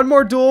do one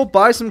more duel,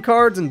 buy some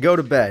cards, and go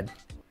to bed.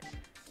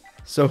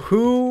 So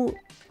who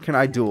can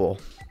I duel?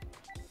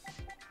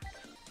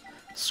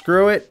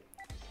 Screw it.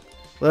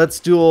 Let's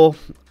duel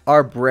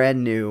our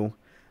brand new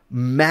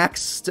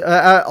maxed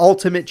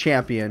ultimate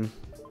champion.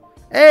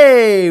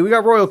 Hey, we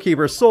got Royal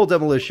Keeper, Soul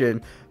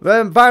Demolition,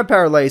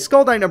 Vampire Lay,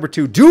 Skull Knight number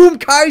 2, Doom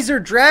Kaiser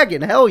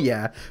Dragon, hell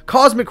yeah,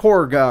 Cosmic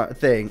Horror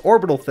thing,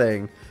 Orbital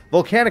thing,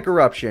 Volcanic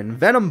Eruption,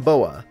 Venom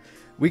Boa.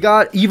 We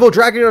got Evil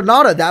Dragon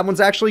Onata. That one's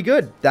actually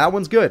good. That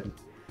one's good.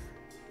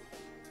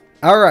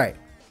 Alright.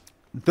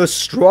 The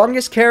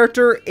strongest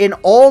character in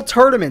all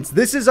tournaments.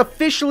 This is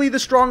officially the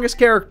strongest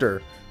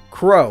character.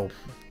 Crow.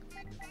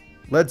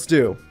 Let's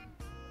do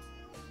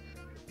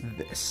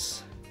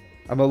this.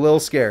 I'm a little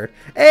scared.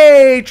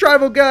 Hey,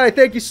 Tribal Guy.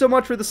 Thank you so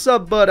much for the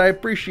sub, bud. I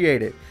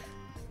appreciate it.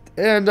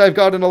 And I've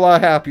gotten a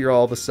lot happier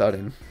all of a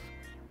sudden.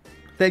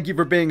 Thank you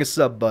for being a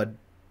sub, bud.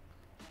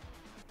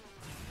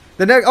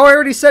 The next, oh, I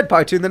already said,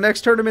 Pytoon. The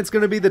next tournament's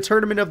going to be the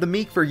Tournament of the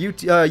Meek for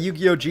Yu-Gi-Oh!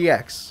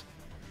 GX.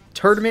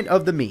 Tournament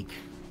of the Meek.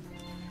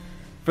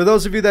 For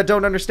those of you that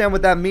don't understand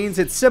what that means,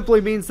 it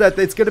simply means that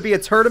it's going to be a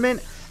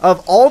tournament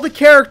of all the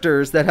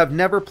characters that have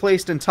never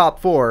placed in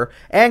top 4,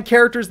 and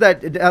characters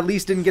that at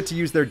least didn't get to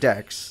use their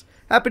decks.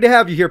 Happy to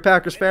have you here,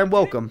 Packers fan.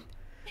 Welcome.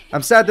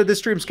 I'm sad that this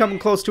stream's coming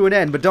close to an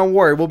end, but don't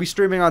worry. We'll be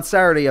streaming on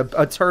Saturday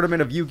a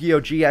tournament of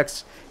Yu-Gi-Oh!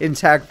 GX in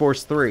Tag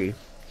Force 3.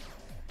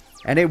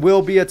 And it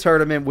will be a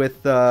tournament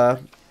with,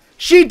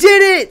 She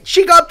did it!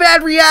 She got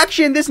bad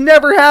reaction! This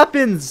never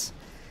happens!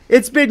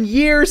 It's been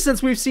years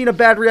since we've seen a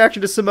bad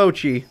reaction to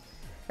Samochi.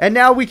 And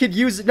now we could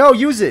use it. No,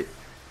 use it!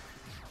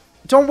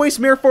 Don't waste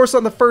Mirror Force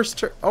on the first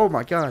turn. Oh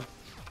my god.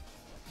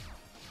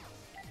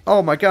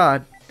 Oh my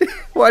god.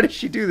 Why did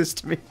she do this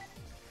to me?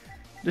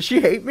 Does she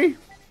hate me?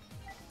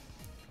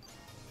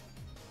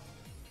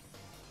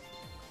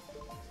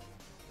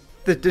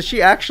 Does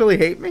she actually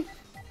hate me?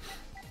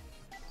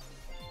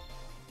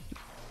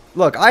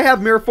 Look, I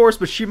have Mirror Force,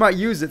 but she might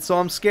use it, so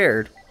I'm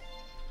scared.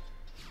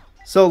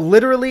 So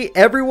literally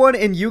everyone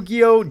in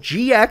Yu-Gi-Oh!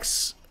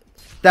 GX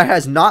that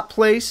has not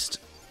placed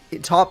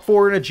top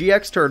 4 in a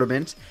GX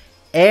tournament,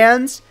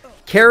 and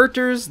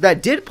characters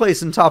that did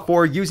place in top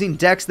 4 using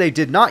decks they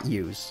did not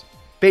use,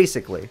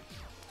 basically.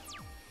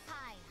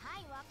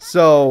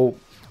 So,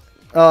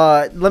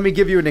 let me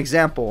give you an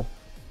example.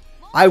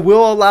 I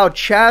will allow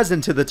Chaz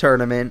into the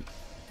tournament,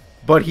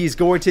 but he's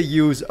going to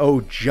use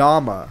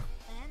Ojama.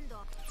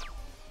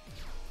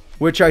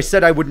 Which I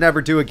said I would never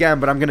do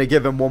again, but I'm going to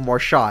give him one more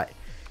shot.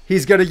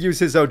 He's going to use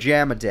his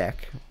Ojama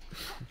deck.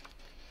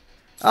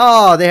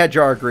 Oh, they had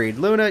Jar Greed.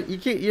 Luna,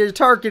 you're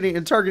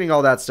targeting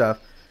all that stuff.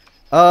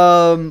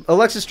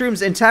 Alexa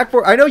streams in Tag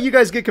Force. I know you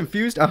guys get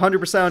confused.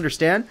 100%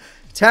 understand.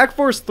 Tag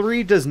Force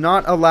 3 does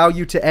not allow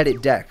you to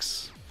edit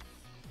decks.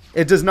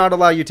 It does not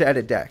allow you to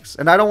edit decks.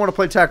 And I don't want to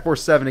play Tag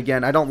Force 7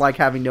 again. I don't like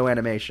having no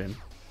animation.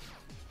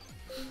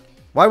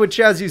 Why would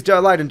Chaz use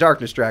Light and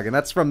Darkness Dragon?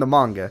 That's from the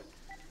manga.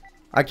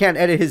 I can't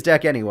edit his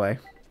deck anyway.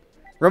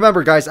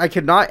 Remember, guys, I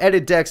cannot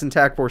edit decks in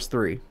Tag Force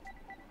 3.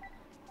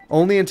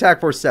 Only in Tag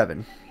Force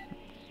 7.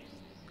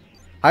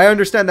 I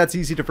understand that's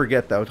easy to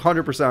forget, though.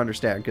 100%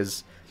 understand,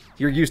 because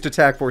you're used to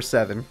Tag Force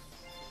 7.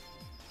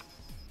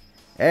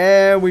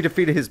 And we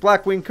defeated his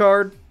Blackwing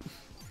card.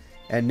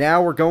 And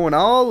now we're going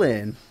all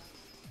in.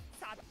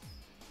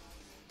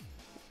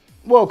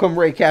 Welcome,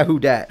 Ray Cat Who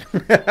Dat.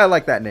 I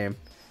like that name.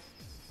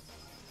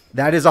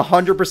 That is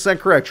 100%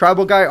 correct.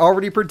 Tribal Guy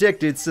already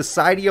predicted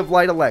Society of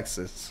Light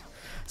Alexis.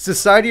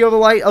 Society of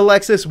Light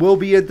Alexis will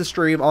be in the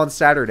stream on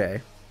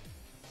Saturday.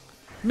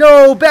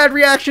 No! Bad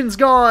reaction's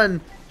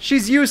gone!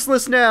 She's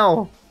useless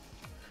now!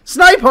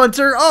 Snipe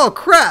Hunter! Oh,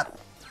 crap!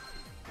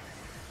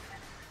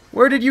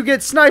 Where did you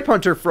get Snipe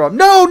Hunter from?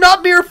 No!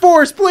 Not Mirror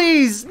Force,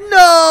 please!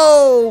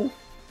 No!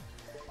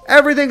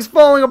 Everything's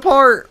falling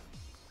apart!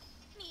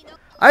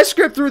 I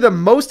script through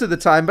them most of the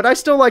time, but I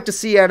still like to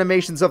see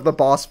animations of the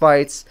boss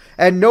fights.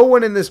 And no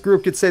one in this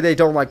group could say they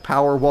don't like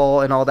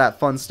Powerwall and all that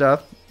fun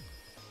stuff.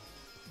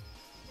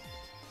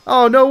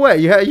 Oh, no way.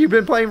 You've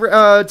been playing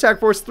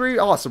Tag Force 3?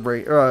 Awesome,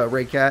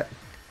 Ray Cat.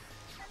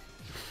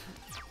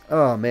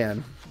 Oh,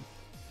 man.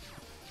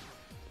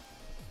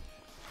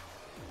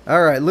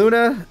 Alright,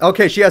 Luna.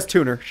 Okay, she has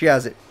Tuner. She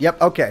has it.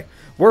 Yep, okay.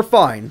 We're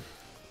fine.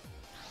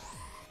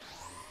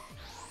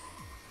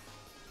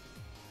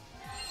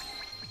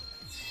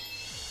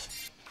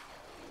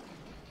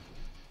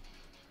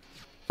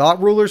 Thought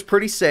Ruler's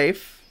pretty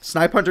safe.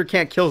 Snipe Hunter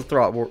can't kill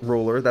Thought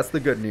Ruler. That's the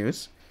good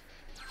news.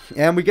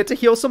 And we get to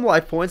heal some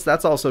life points.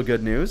 That's also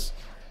good news.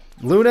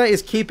 Luna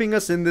is keeping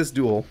us in this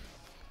duel.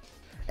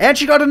 And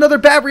she got another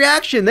bad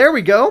reaction. There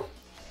we go.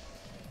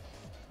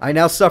 I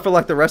now suffer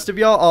like the rest of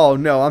y'all. Oh,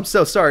 no. I'm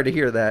so sorry to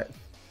hear that.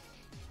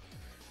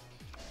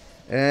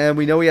 And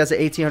we know he has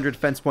an 1800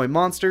 defense point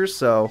monster.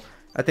 So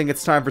I think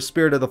it's time for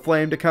Spirit of the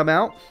Flame to come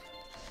out.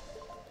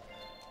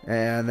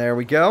 And there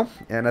we go.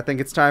 And I think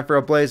it's time for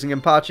a Blazing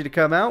Impachi to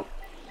come out.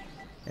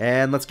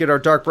 And let's get our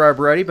Dark Bribe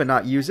ready, but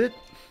not use it.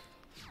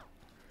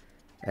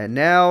 And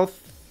now,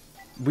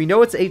 we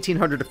know it's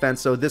 1800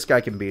 defense, so this guy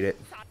can beat it.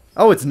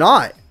 Oh, it's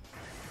not!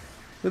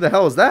 Who the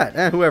hell is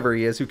that? Whoever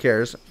he is, who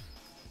cares?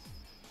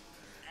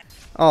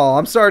 Oh,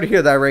 I'm sorry to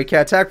hear that,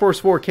 Raycat. Attack Force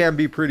 4 can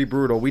be pretty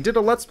brutal. We did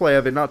a Let's Play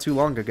of it not too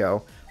long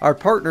ago. Our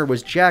partner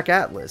was Jack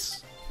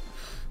Atlas.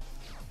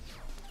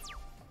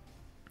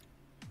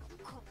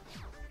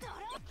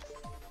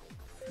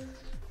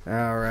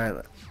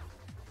 Alright.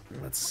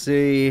 Let's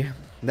see.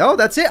 No,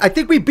 that's it. I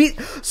think we beat...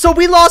 So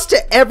we lost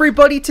to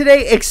everybody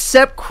today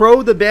except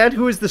Crow the Band,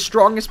 who is the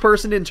strongest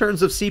person in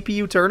terms of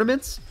CPU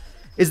tournaments?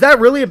 Is that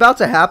really about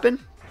to happen?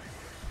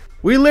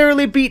 We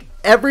literally beat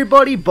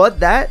everybody but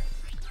that?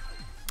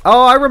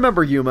 Oh, I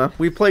remember Yuma.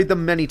 We played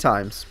them many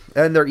times.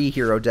 And their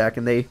E-Hero deck,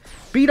 and they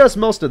beat us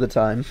most of the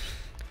time.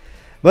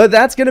 But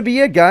that's going to be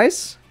it,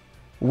 guys.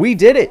 We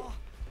did it.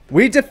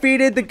 We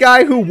defeated the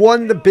guy who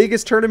won the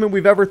biggest tournament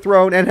we've ever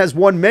thrown and has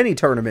won many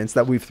tournaments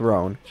that we've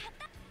thrown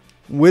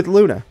with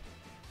Luna.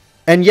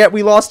 And yet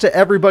we lost to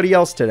everybody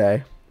else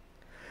today.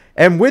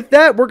 And with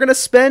that, we're going to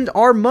spend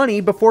our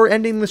money before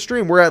ending the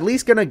stream. We're at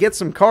least going to get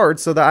some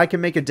cards so that I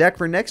can make a deck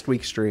for next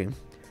week's stream.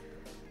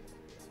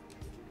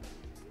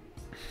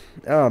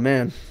 Oh,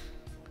 man.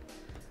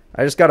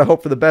 I just got to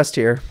hope for the best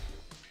here.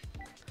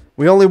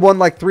 We only won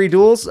like 3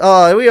 duels.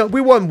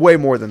 We won way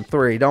more than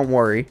 3. Don't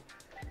worry.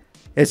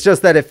 It's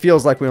just that it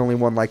feels like we only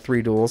won like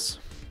 3 duels.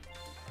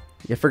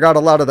 You forgot a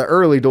lot of the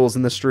early duels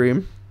in the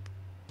stream.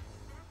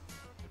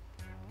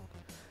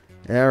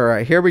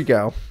 Alright, here we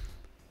go.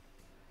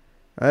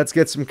 Let's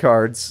get some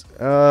cards.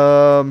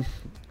 Oh,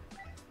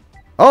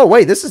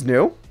 wait, this is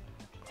new.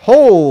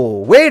 Oh,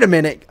 wait a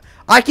minute.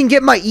 I can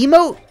get my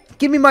emote?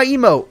 Give me my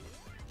emote.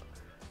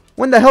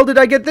 When the hell did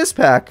I get this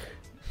pack?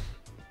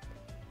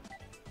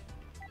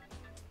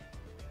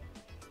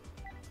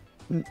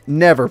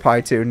 Never,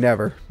 Paitu.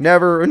 Never.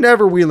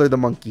 Never Wheeler the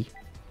Monkey.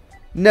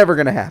 Never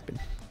gonna happen.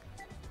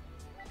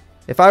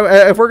 If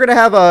we're gonna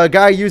have a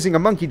guy using a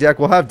monkey deck,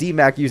 we'll have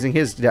D-Mac using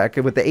his deck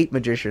with the 8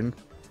 Magician.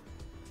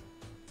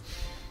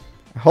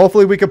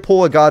 Hopefully we could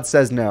pull a God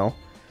Says No.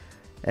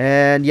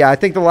 And yeah, I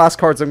think the last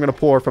cards I'm gonna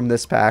pull are from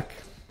this pack.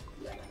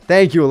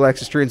 Thank you,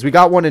 Alexis Streams. We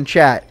got one in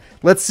chat.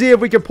 Let's see if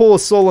we can pull a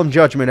Solemn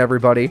Judgment,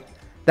 everybody.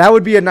 That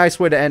would be a nice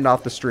way to end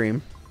off the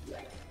stream.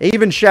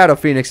 Even Shadow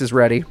Phoenix is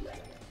ready.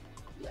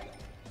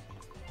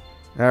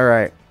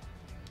 Alright.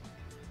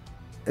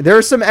 There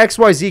are some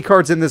XYZ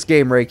cards in this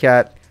game,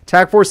 Raycat.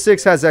 Attack Force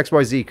 6 has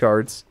XYZ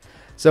cards.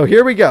 So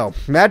here we go.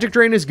 Magic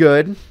Drain is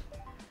good.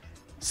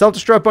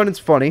 Self-Destruct Button's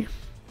funny.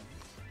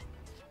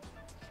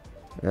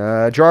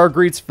 Jar of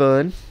Greed's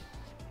fun.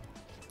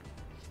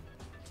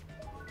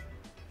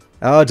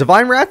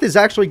 Divine Wrath is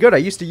actually good. I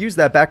used to use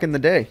that back in the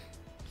day.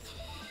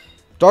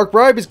 Dark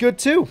Bribe is good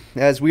too,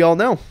 as we all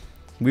know.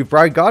 We've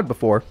bribed God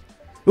before.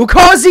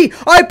 Ukazi!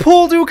 I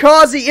pulled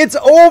Ukazi! It's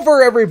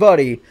over,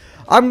 everybody!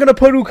 I'm gonna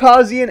put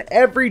Ukazi in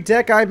every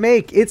deck I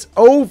make. It's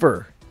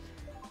over.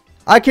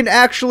 I can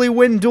actually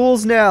win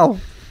duels now.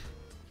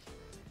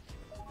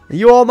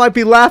 You all might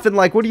be laughing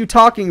like, what are you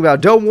talking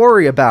about? Don't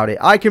worry about it.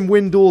 I can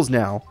win duels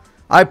now.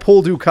 I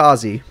pulled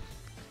Ukazi.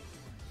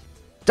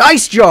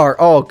 Dice Jar!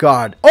 Oh,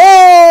 God.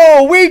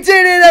 Oh! We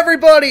did it,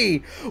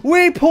 everybody!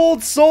 We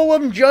pulled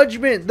Solemn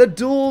Judgment. The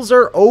duels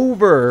are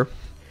over.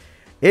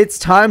 It's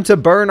time to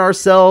burn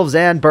ourselves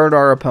and burn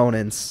our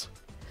opponents.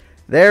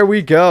 There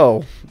we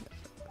go.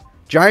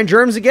 Giant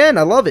Germs again.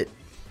 I love it.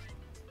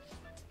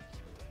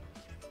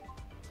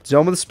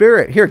 Zone of the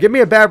Spirit. Here, give me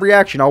a bad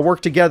reaction. I'll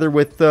work together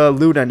with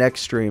Luna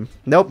next stream.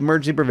 Nope,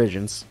 emergency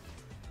provisions.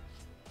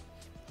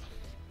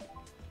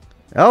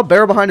 Oh,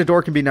 Barrel Behind a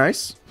Door can be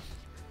nice.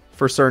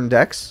 For certain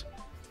decks.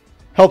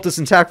 Helped us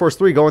in Attack Force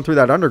 3 going through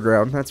that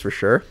underground, that's for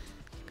sure.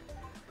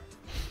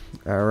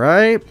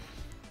 Alright.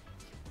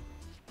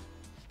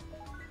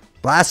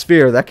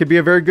 Blastsphere, that could be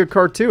a very good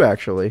card too,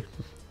 actually.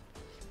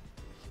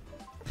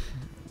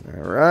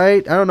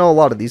 Alright, I don't know a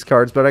lot of these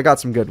cards, but I got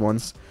some good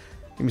ones.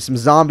 Give me some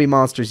zombie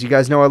monsters. You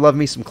guys know I love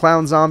me some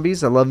clown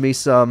zombies. I love me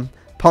some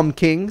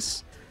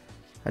pumpkins.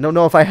 I don't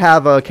know if I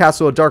have a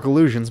Castle of Dark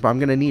Illusions, but I'm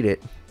going to need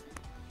it.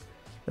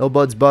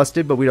 Illbud's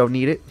busted, but we don't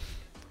need it.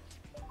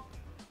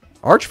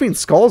 Archfiend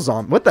Skull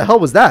Zombie. What the hell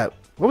was that?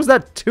 What was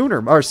that tuner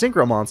or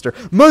synchro monster?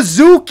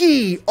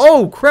 Mizuki!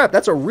 Oh, crap.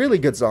 That's a really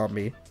good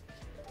zombie.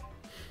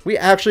 We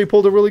actually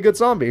pulled a really good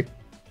zombie.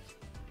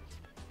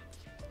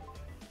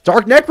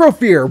 Dark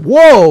Necrofear.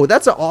 Whoa,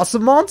 that's an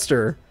awesome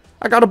monster.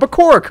 I got a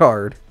Bakura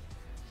card.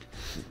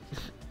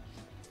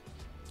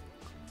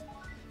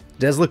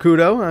 Des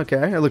Lakudo. Okay,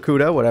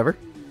 Lakudo, whatever.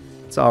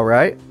 It's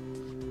alright.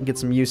 Get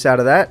some use out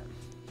of that.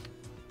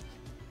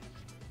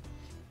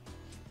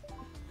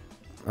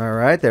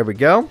 Alright, there we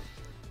go.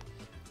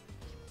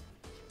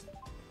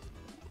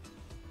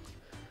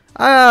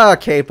 Ah,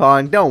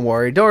 K-Pong, don't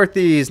worry.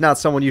 Dorothy's not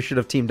someone you should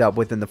have teamed up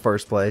with in the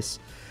first place.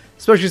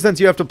 Especially since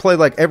you have to play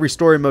like every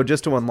story mode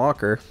just to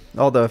unlock her.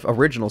 All the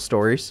original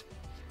stories.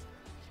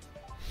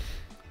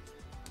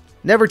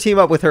 Never team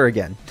up with her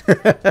again.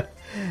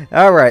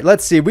 Alright,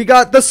 let's see. We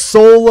got the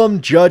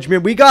Solemn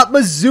Judgment. We got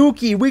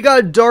Mizuki. We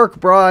got Dark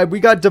Bribe. We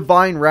got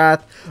Divine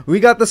Wrath. We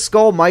got the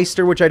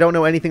Skullmeister, which I don't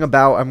know anything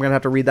about. I'm going to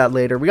have to read that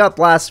later. We got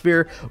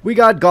Blastsphere. We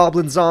got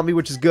Goblin Zombie,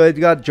 which is good.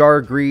 We got Jar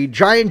of Greed.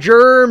 Giant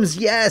Germs.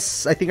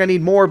 Yes. I think I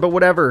need more, but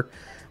whatever.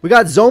 We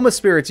got Zoma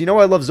Spirits. You know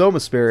I love Zoma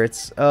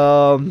Spirits.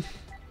 What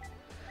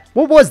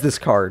was this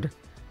card?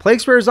 Plague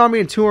Sprayer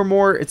Zombie and 2 or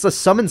more. It's a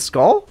Summon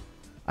Skull?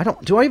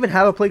 Do I even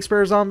have a Plague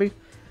Sprayer Zombie?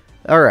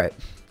 Alright.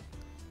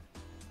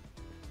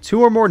 2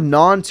 or more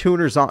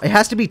non-tuner zombie. It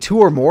has to be 2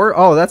 or more?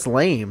 Oh, that's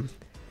lame.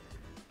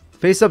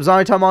 Face-up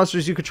zombie type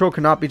monsters you control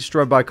cannot be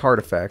destroyed by card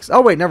effects.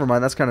 Oh, wait, never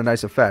mind. That's kind of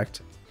nice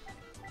effect.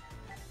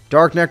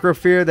 Dark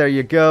Necrofear. There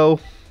you go.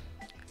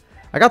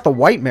 I got the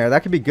White Mare.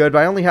 That could be good,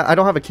 but I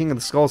don't have a King of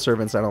the Skull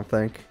Servants, I don't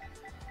think.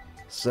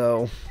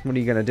 So, what are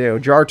you going to do?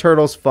 Jar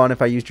Turtle's fun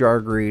if I use Jar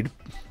of Greed.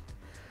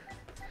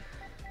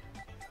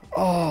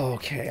 Oh,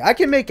 okay. I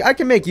can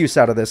make use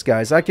out of this,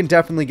 guys. I can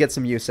definitely get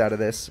some use out of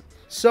this.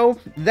 So,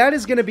 that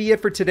is going to be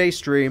it for today's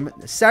stream.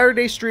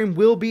 Saturday's stream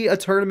will be a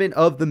Tournament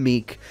of the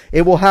Meek.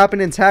 It will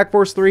happen in Tag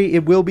Force 3.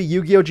 It will be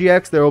Yu-Gi-Oh!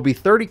 GX. There will be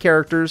 30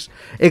 characters.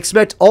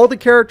 Expect all the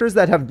characters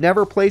that have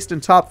never placed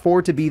in top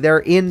 4 to be there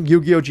in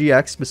Yu-Gi-Oh!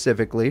 GX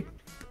specifically.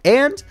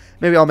 And,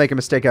 maybe I'll make a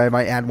mistake. I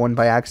might add one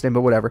by accident,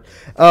 but whatever.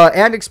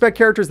 And expect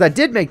characters that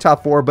did make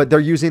top 4, but they're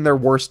using their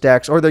worst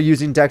decks, or they're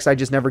using decks I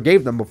just never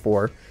gave them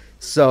before.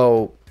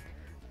 So...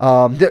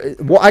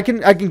 well, I can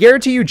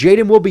guarantee you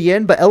Jaden will be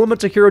in, but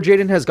Elemental Hero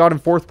Jaden has gotten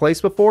 4th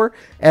place before,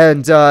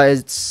 and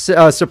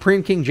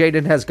Supreme King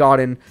Jaden has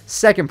gotten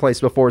 2nd place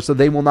before, so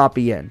they will not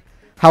be in.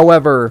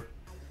 However,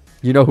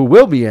 you know who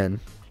will be in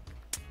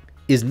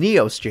is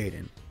Neos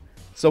Jaden.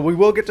 So we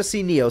will get to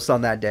see Neos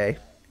on that day.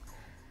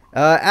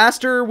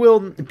 Aster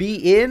will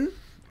be in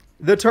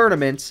the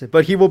tournament,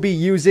 but he will be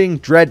using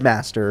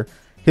Dreadmaster.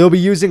 He'll be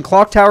using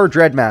Clock Tower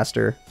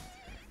Dreadmaster.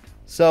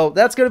 So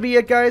that's going to be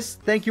it, guys.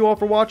 Thank you all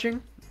for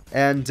watching.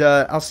 And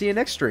I'll see you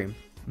next stream.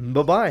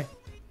 Bye-bye.